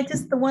 Well,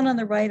 the one on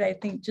the right, I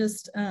think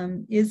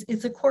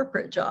it's a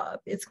corporate job.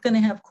 It's going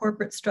to have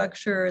corporate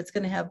structure. It's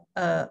going to have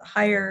a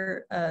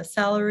higher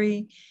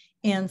salary.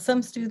 And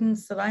some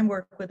students that I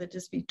work with would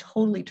just be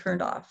totally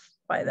turned off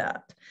by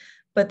that.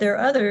 But there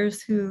are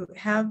others who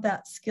have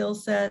that skill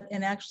set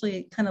and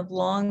actually kind of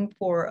long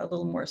for a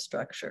little more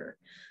structure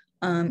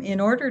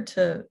in order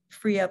to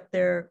free up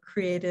their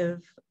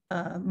creative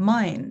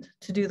mind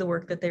to do the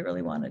work that they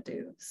really want to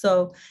do.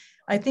 So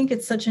I think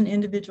it's such an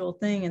individual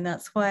thing. And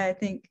that's why I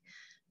think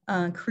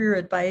career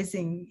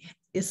advising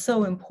is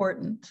so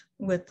important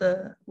with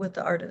the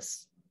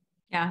artists.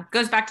 Yeah, it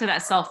goes back to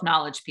that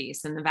self-knowledge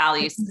piece and the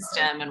value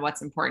system and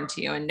what's important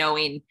to you and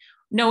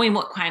knowing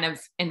what kind of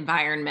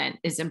environment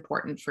is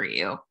important for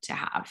you to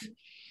have.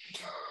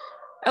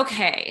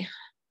 Okay,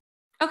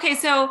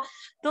 so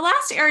the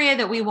last area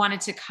that we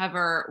wanted to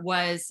cover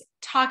was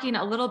talking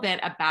a little bit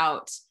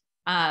about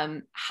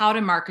how to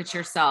market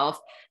yourself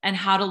and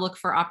how to look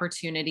for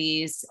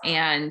opportunities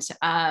and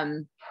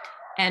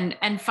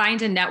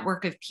find a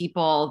network of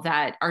people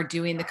that are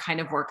doing the kind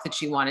of work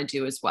that you want to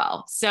do as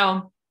well.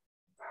 So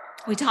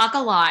we talk a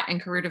lot in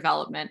career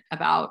development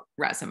about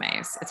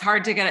resumes. It's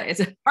hard to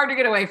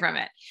get away from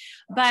it,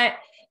 but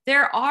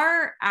there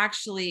are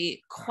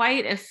actually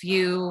quite a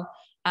few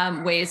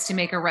ways to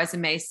make a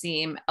resume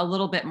seem a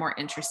little bit more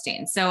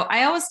interesting. So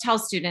I always tell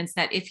students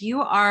that if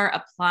you are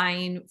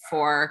applying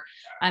for,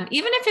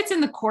 even if it's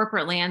in the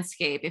corporate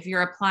landscape, if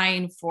you're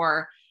applying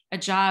for a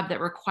job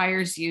that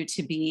requires you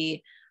to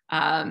be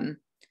a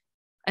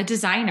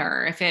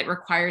designer, if it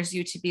requires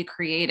you to be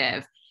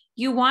creative,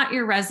 you want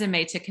your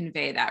resume to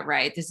convey that,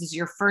 right? This is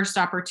your first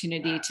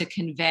opportunity to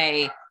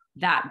convey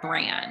that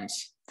brand.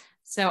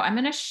 So I'm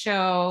going to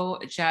show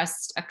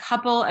just a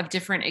couple of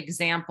different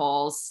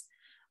examples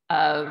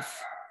of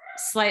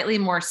slightly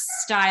more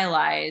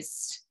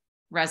stylized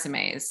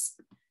resumes.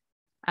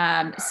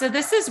 So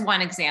this is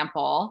one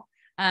example.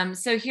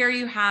 So here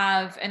you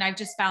have, and I've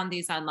just found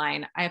these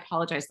online. I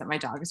apologize that my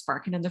dog is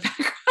barking in the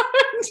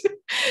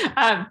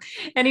background.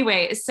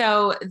 Anyway,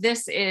 so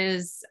this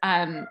is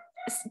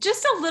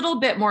just a little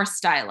bit more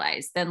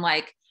stylized than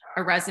like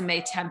a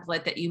resume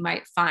template that you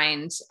might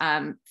find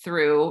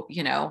through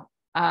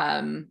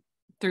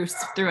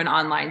an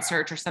online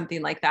search or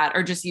something like that,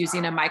 or just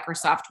using a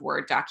Microsoft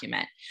Word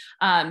document.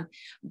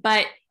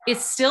 But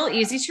it's still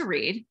easy to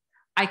read.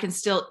 I can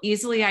still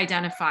easily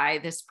identify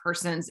this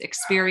person's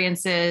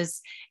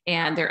experiences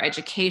and their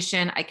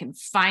education. I can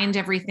find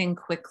everything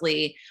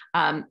quickly.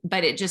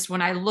 But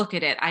when I look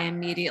at it, I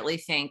immediately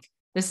think,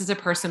 this is a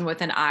person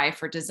with an eye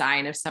for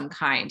design of some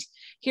kind.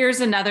 Here's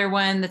another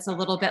one that's a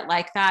little bit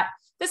like that.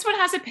 This one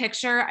has a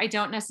picture. I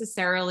don't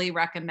necessarily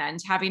recommend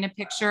having a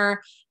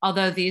picture,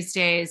 although these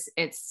days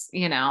it's,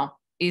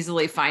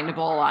 easily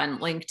findable on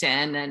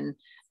LinkedIn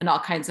and all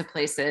kinds of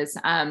places.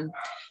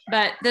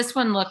 But this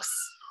one looks,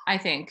 I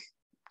think,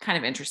 kind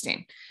of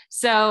interesting.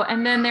 So,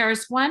 and then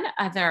there's one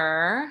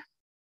other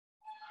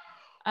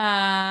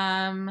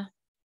that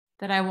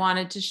I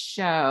wanted to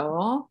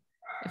show,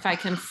 if I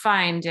can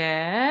find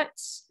it.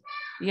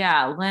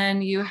 Yeah,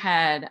 Lynn, you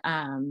had,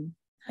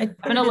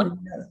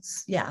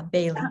 yeah,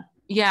 Bailey.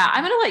 Yeah,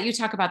 I'm going to let you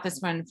talk about this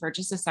one for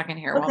just a second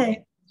here while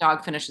the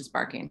dog finishes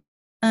barking.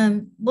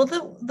 Well,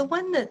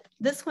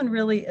 this one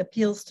really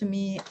appeals to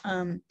me,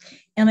 and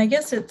I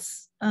guess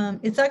it's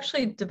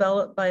actually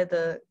developed by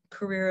the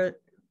career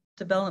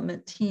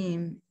development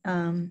team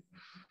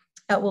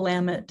at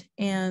Willamette,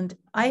 and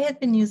I had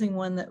been using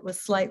one that was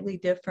slightly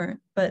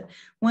different. But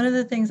one of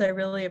the things I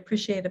really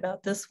appreciate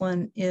about this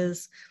one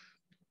is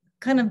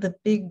kind of the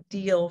big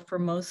deal for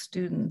most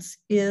students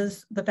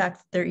is the fact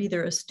that they're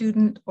either a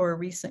student or a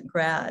recent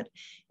grad.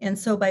 And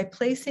so by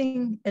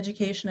placing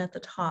education at the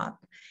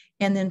top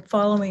and then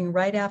following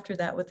right after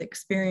that with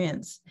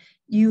experience,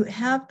 you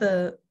have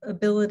the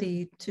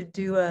ability to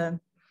do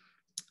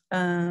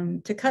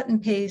to cut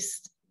and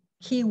paste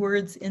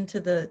keywords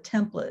into the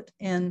template.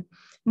 And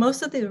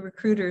most of the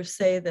recruiters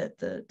say that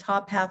the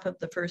top half of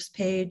the first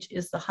page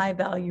is the high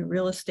value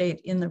real estate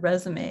in the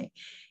resume.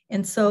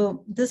 And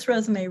so this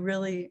resume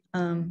really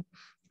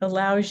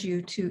allows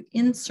you to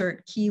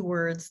insert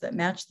keywords that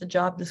match the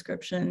job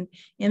description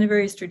in a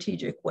very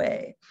strategic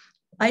way.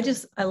 I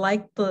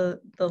like the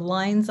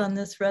lines on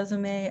this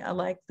resume. I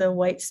like the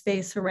white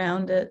space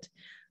around it.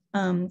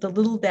 The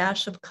little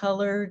dash of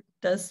color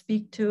does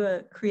speak to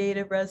a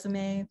creative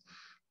resume.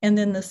 And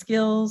then the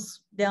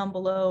skills down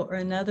below are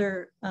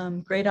another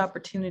great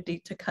opportunity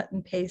to cut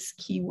and paste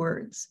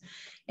keywords.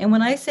 And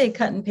when I say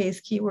cut and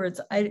paste keywords,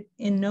 I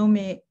in no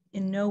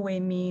way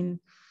mean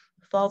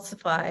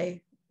falsify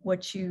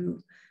what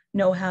you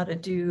know how to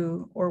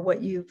do or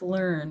what you've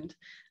learned.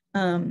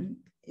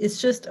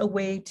 It's just a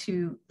way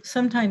to,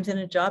 sometimes in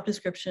a job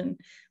description,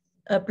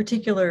 a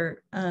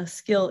particular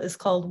skill is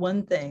called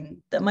one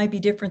thing that might be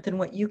different than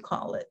what you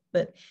call it.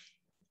 But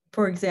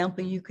for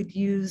example, you could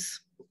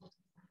use,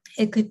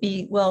 it could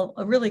be, well,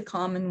 a really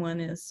common one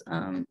is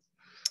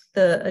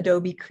the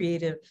Adobe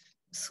Creative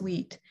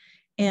Suite.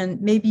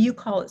 And maybe you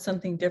call it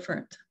something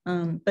different.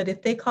 But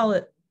if they call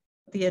it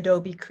the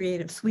Adobe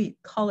Creative Suite,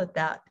 call it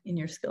that in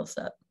your skill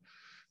set.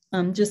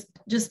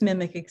 Just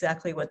mimic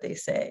exactly what they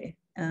say.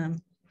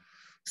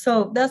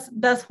 So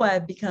that's why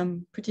I've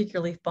become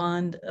particularly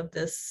fond of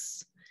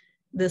this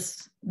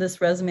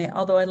resume,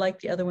 although I like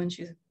the other ones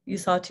you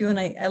saw too. And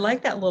I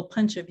like that little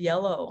punch of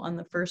yellow on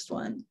the first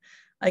one.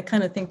 I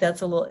kind of think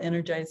that's a little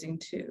energizing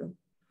too.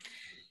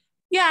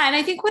 Yeah. And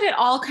I think what it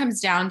all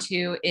comes down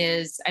to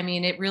is, I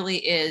mean, it really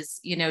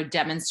is,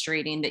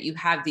 demonstrating that you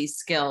have these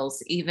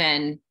skills,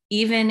 even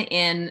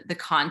in the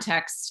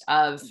context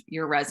of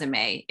your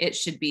resume. It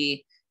should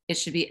be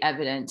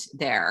evident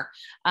there.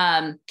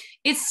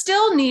 It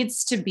still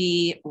needs to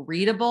be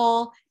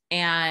readable,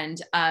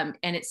 and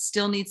it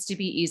still needs to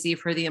be easy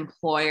for the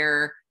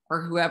employer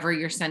or whoever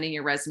you're sending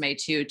your resume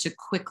to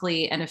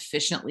quickly and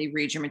efficiently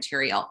read your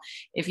material.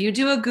 If you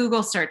do a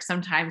Google search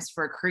sometimes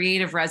for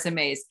creative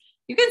resumes,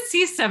 you can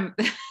see some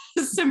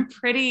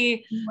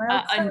pretty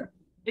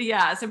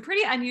some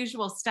pretty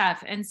unusual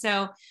stuff. And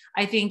so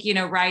I think,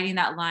 writing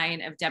that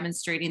line of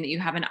demonstrating that you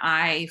have an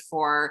eye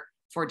for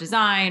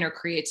design or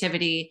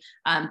creativity,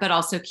 but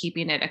also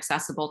keeping it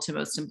accessible to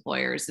most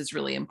employers is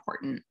really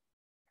important.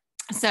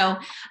 So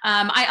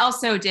I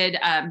also did,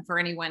 for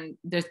anyone,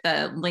 there's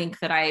the link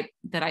that I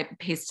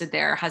pasted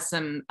there has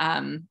some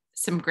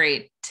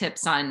great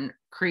tips on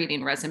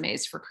creating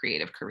resumes for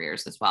creative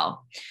careers as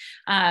well.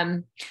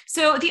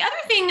 So the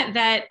other thing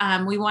that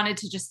we wanted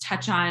to just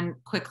touch on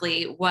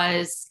quickly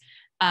was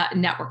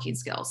networking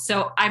skills.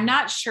 So I'm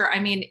not sure,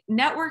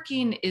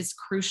 networking is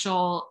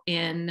crucial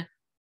in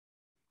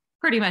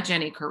pretty much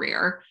any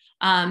career.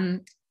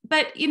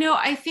 But,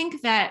 I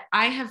think that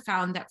I have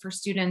found that for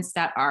students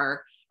that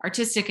are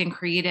artistic and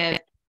creative,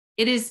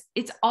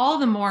 it's all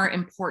the more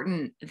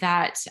important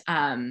that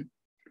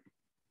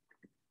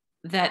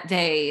that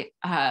they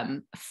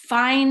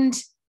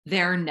find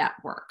their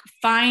network,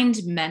 find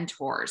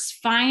mentors,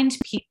 find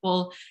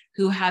people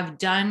who have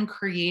done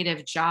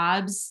creative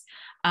jobs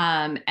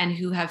and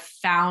who have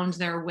found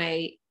their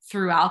way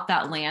throughout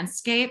that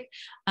landscape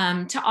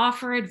to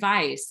offer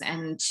advice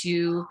and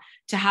to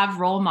have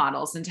role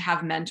models and to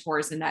have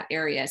mentors in that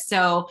area.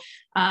 So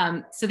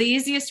the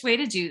easiest way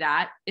to do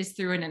that is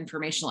through an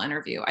informational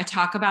interview. I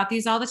talk about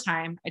these all the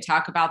time. I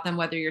talk about them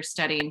whether you're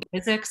studying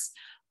physics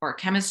or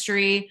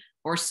chemistry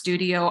or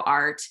studio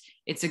art.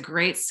 It's a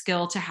great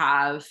skill to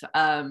have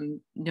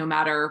no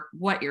matter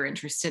what you're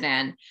interested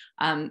in.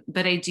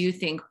 But I do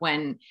think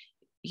when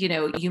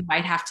you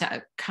might have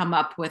to come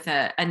up with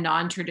a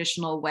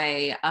non-traditional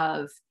way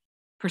of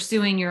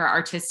pursuing your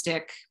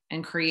artistic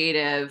and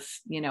creative,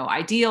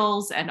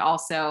 ideals, and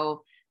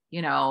also,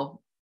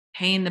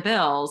 paying the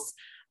bills,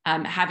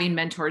 having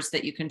mentors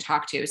that you can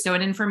talk to. So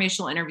an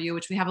informational interview,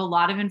 which we have a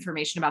lot of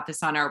information about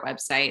this on our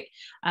website,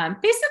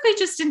 basically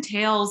just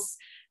entails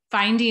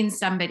finding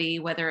somebody,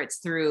 whether it's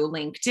through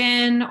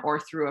LinkedIn or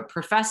through a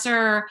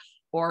professor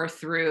or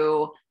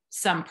through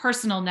some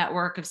personal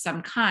network of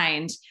some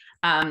kind,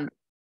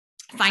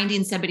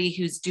 finding somebody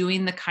who's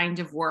doing the kind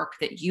of work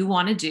that you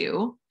want to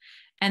do,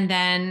 and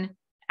then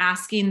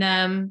asking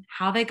them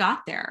how they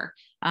got there.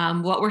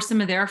 What were some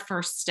of their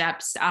first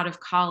steps out of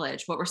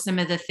college? What were some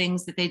of the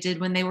things that they did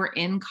when they were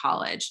in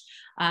college?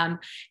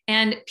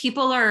 And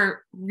people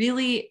are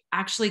really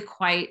actually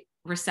quite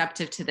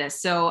receptive to this.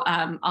 So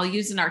I'll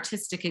use an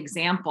artistic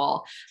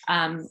example,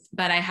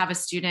 but I have a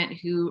student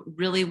who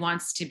really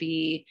wants to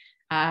be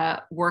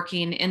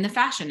working in the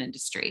fashion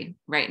industry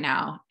right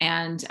now,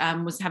 and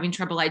was having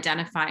trouble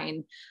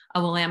identifying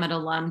a Willamette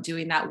alum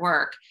doing that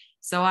work.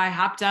 So I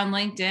hopped on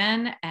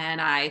LinkedIn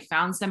and I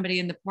found somebody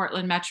in the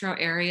Portland metro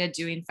area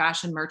doing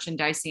fashion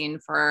merchandising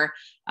for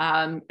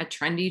a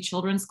trendy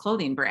children's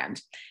clothing brand.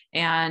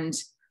 And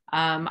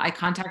I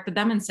contacted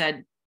them and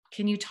said,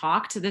 can you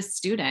talk to this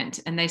student?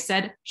 And they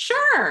said,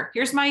 sure,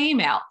 here's my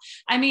email.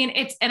 And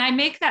I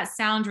make that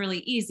sound really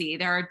easy.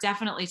 There are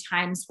definitely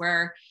times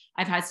where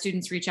I've had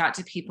students reach out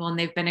to people and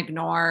they've been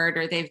ignored,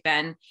 or they've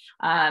been,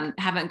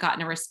 haven't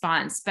gotten a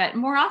response, but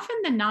more often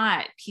than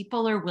not,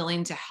 people are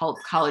willing to help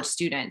college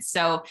students.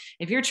 So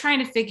if you're trying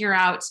to figure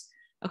out,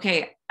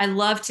 okay, I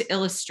love to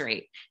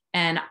illustrate,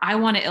 and I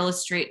want to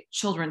illustrate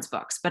children's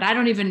books, but I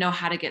don't even know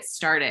how to get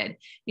started.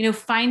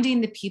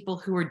 Finding the people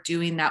who are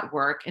doing that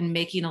work and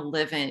making a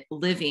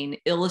living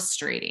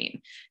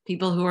illustrating,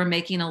 people who are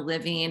making a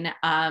living,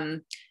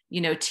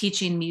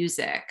 teaching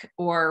music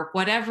or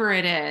whatever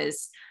it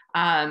is.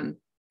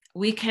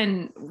 We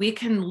can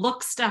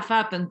look stuff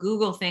up and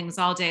Google things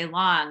all day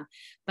long,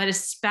 but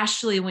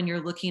especially when you're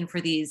looking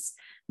for these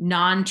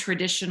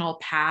non-traditional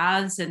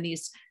paths and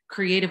these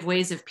creative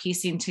ways of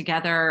piecing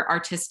together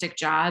artistic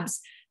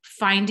jobs,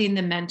 finding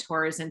the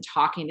mentors and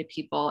talking to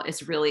people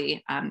is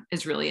really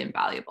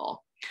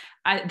invaluable.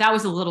 That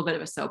was a little bit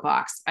of a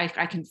soapbox. I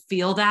can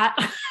feel that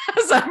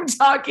as I'm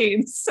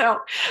talking. So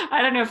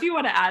I don't know if you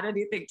want to add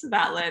anything to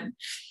that, Lynn.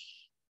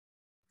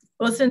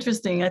 Well, it's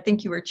interesting. I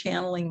think you were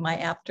channeling my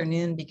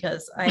afternoon,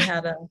 because I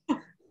had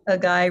a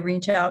guy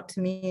reach out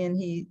to me, and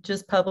he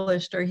just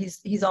published, or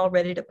he's all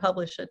ready to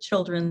publish a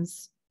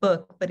children's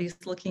book, but he's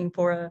looking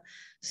for a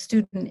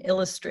student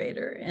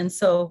illustrator. And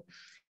so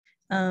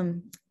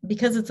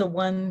because it's a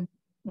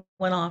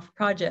one-off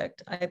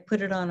project, I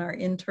put it on our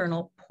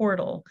internal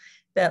portal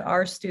that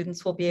our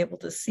students will be able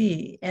to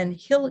see, and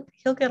he'll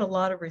get a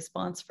lot of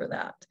response for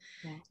that.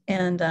 Yeah.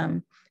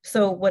 And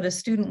so what a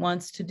student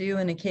wants to do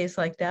in a case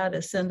like that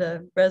is send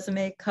a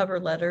resume, cover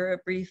letter, a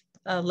brief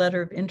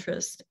letter of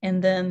interest,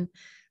 and then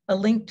a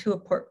link to a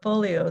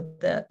portfolio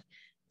that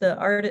the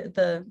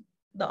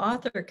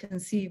author can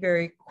see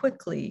very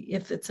quickly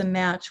if it's a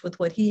match with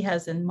what he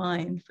has in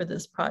mind for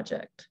this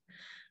project.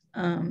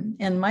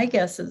 And my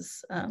guess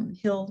is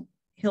he'll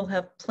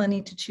have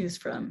plenty to choose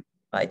from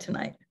by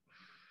tonight.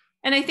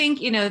 And I think,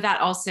 that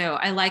also,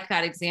 I like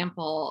that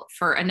example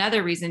for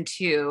another reason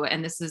too.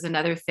 And this is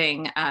another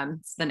thing,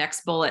 the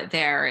next bullet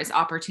there is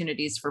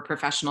opportunities for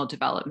professional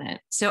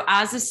development. So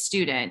as a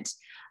student,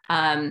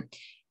 it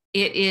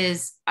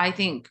is, I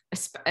think,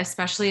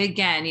 especially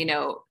again,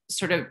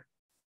 sort of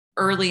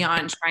early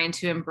on trying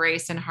to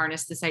embrace and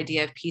harness this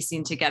idea of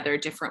piecing together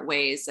different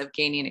ways of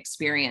gaining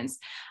experience,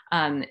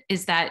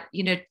 is that,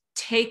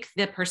 take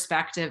the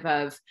perspective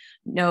of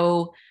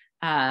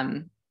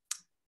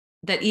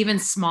that even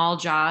small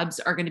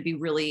jobs are going to be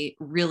really,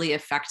 really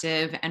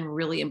effective and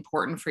really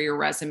important for your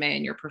resume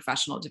and your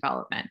professional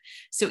development.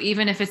 So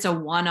even if it's a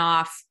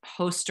one-off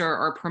poster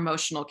or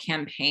promotional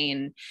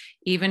campaign,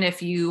 even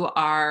if you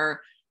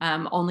are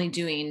only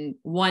doing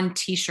one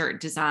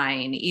t-shirt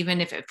design, even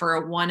if for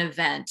a one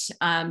event,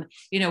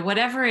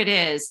 whatever it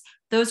is,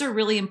 those are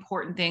really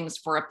important things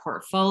for a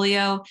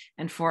portfolio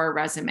and for a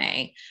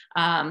resume.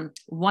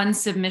 One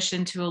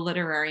submission to a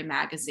literary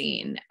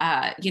magazine,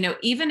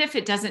 even if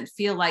it doesn't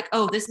feel like,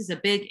 oh, this is a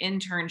big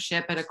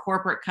internship at a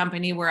corporate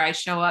company where I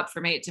show up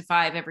from 8 to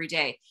 5 every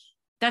day.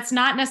 That's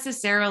not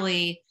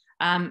necessarily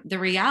the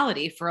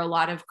reality for a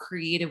lot of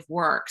creative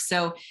work.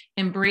 So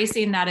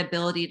embracing that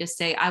ability to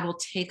say, I will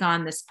take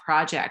on this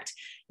project,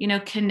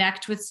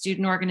 connect with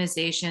student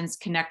organizations,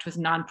 connect with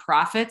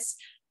nonprofits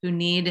who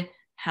need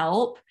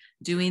help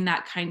doing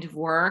that kind of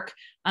work,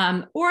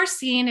 or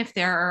seeing if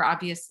there are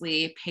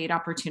obviously paid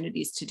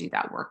opportunities to do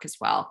that work as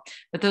well.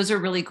 But those are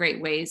really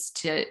great ways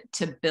to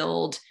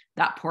build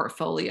that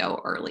portfolio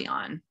early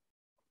on.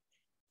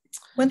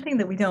 One thing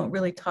that we don't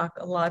really talk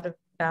a lot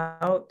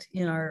about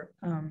in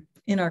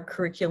our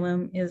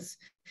curriculum is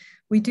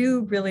we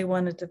do really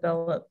want to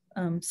develop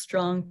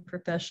strong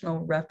professional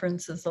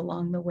references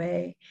along the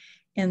way.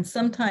 And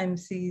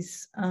sometimes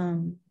these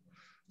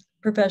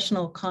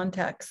professional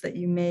contacts that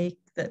you make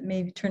that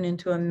maybe turn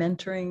into a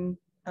mentoring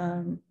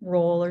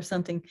role or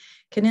something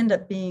can end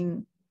up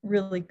being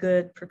really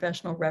good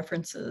professional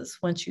references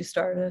once you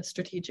start a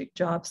strategic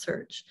job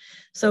search.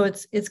 So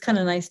it's kind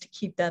of nice to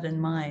keep that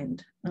in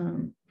mind.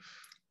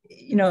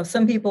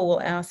 Some people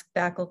will ask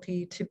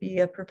faculty to be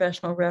a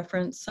professional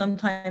reference.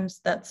 Sometimes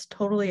that's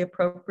totally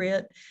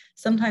appropriate.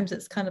 Sometimes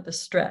it's kind of a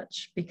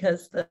stretch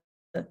because the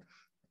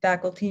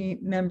faculty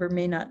member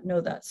may not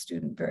know that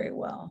student very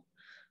well.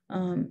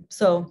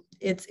 So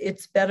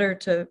it's better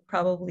to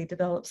probably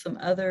develop some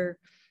other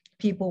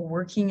people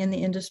working in the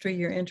industry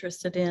you're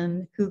interested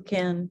in who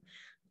can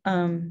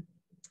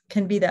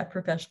be that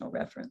professional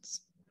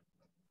reference.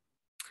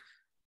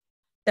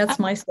 That's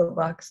my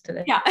soapbox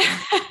today. Yeah.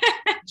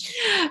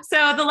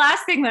 So the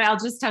last thing that I'll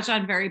just touch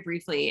on very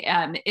briefly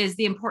is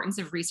the importance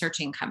of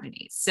researching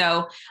companies.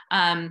 So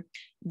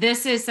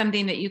this is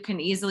something that you can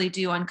easily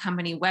do on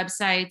company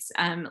websites,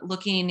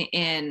 looking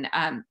in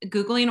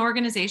Googling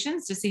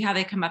organizations to see how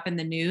they come up in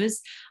the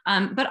news,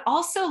 but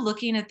also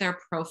looking at their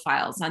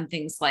profiles on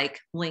things like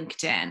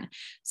LinkedIn.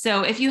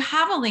 So if you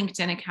have a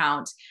LinkedIn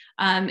account,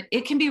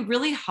 it can be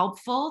really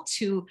helpful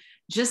to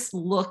just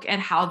look at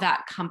how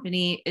that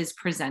company is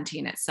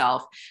presenting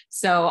itself.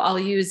 So I'll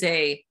use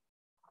a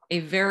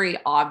very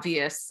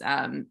obvious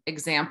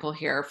example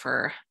here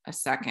for a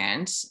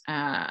second.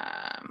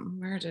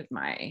 Where did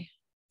my...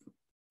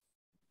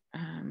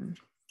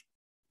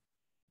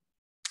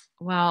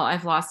 well,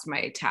 I've lost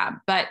my tab,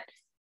 but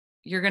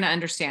you're going to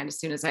understand as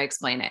soon as I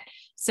explain it.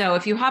 So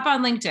if you hop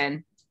on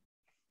LinkedIn,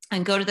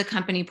 and go to the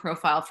company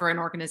profile for an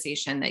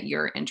organization that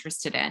you're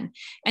interested in.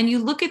 And you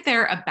look at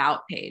their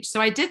about page.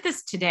 So I did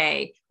this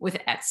today with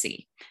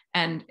Etsy,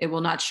 and it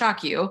will not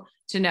shock you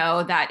to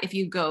know that if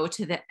you go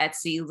to the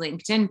Etsy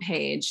LinkedIn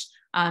page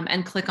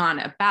and click on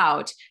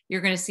about,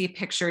 you're going to see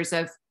pictures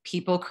of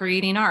people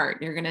creating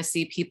art. You're going to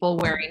see people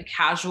wearing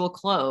casual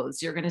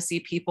clothes. You're going to see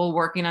people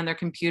working on their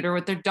computer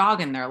with their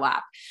dog in their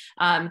lap.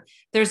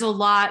 There's a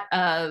lot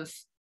of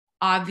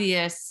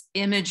obvious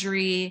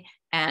imagery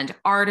and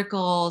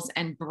articles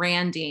and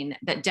branding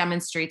that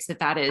demonstrates that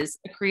that is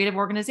a creative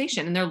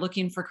organization and they're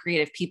looking for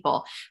creative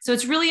people. So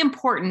it's really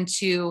important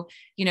to,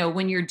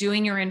 when you're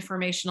doing your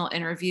informational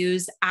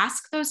interviews,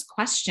 ask those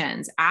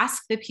questions,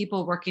 ask the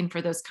people working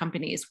for those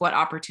companies what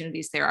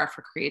opportunities there are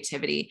for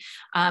creativity,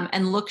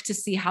 and look to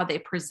see how they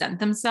present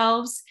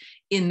themselves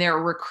in their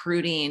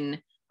recruiting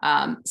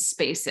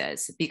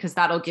spaces, because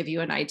that'll give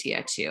you an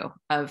idea too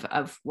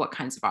of what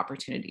kinds of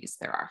opportunities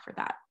there are for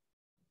that.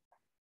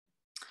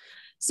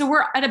 So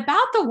we're at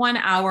about the 1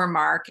 hour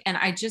mark, and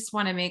I just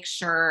want to make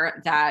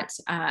sure that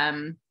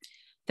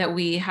that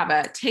we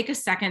take a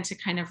second to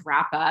kind of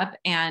wrap up.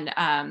 And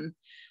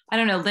I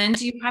don't know, Lynn,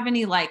 do you have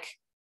any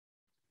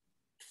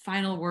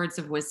final words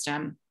of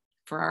wisdom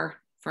for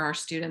our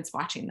students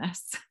watching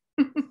this?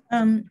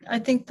 I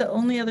think the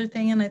only other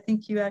thing, and I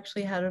think you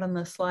actually had it on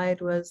the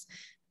slide, was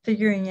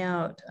figuring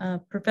out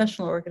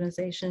professional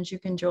organizations you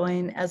can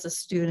join as a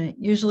student.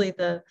 Usually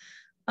the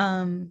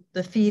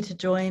fee to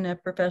join a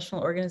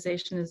professional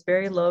organization is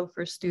very low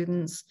for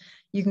students.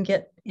 You can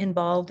get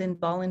involved in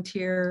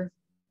volunteer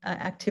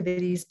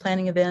activities,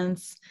 planning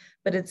events,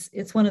 but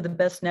it's one of the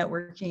best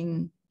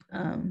networking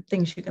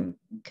things you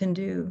can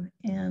do.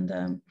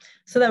 And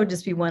so that would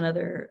just be one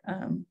other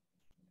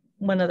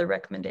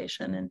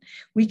recommendation. And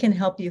we can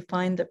help you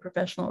find the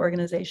professional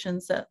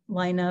organizations that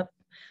line up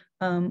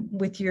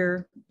with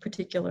your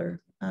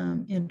particular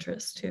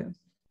interests too.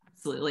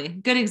 Absolutely.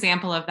 Good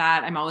example of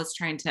that. I'm always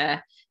trying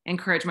to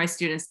encourage my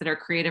students that are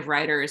creative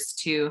writers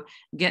to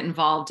get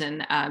involved in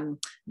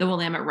the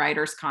Willamette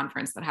Writers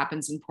Conference that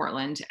happens in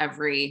Portland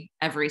every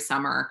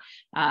summer,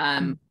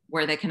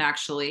 where they can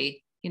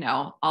actually,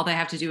 all they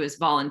have to do is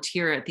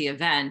volunteer at the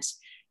event,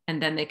 and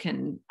then they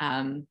can,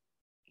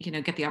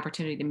 get the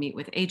opportunity to meet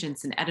with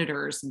agents and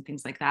editors and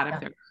things like that if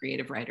they're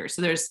creative writers.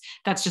 So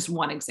that's just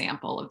one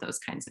example of those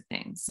kinds of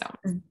things.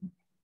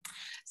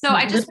 So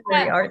I just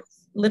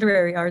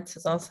literary arts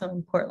is also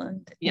in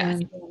Portland.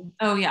 Yes.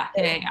 And, yeah.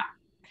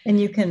 And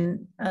you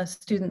can,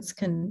 students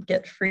can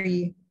get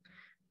free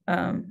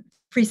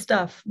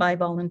stuff by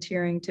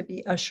volunteering to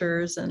be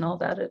ushers and all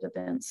that at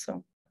events.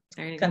 So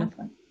there you kind go. of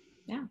fun.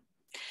 Yeah.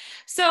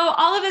 So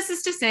all of this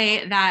is to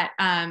say that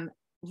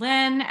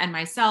Lynn and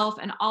myself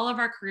and all of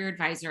our career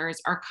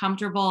advisors are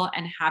comfortable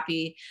and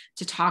happy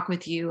to talk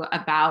with you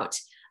about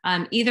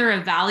either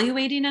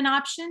evaluating an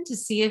option to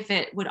see if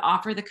it would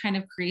offer the kind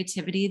of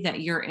creativity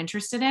that you're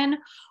interested in,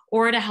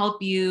 or to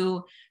help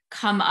you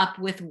come up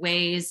with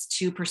ways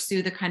to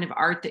pursue the kind of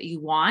art that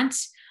you want,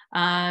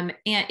 and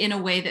in a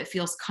way that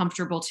feels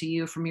comfortable to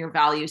you from your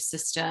value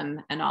system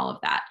and all of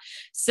that.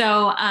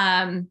 So,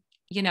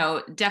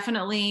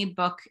 definitely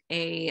book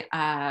a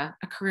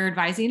career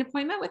advising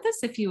appointment with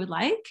us if you would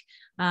like.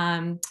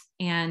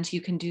 And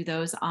you can do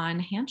those on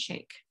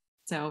Handshake.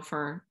 So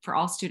for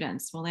all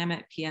students,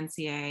 Willamette,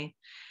 PNCA.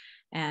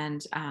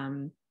 And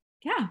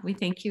we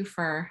thank you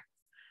for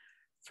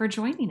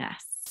joining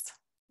us.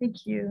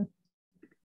 Thank you.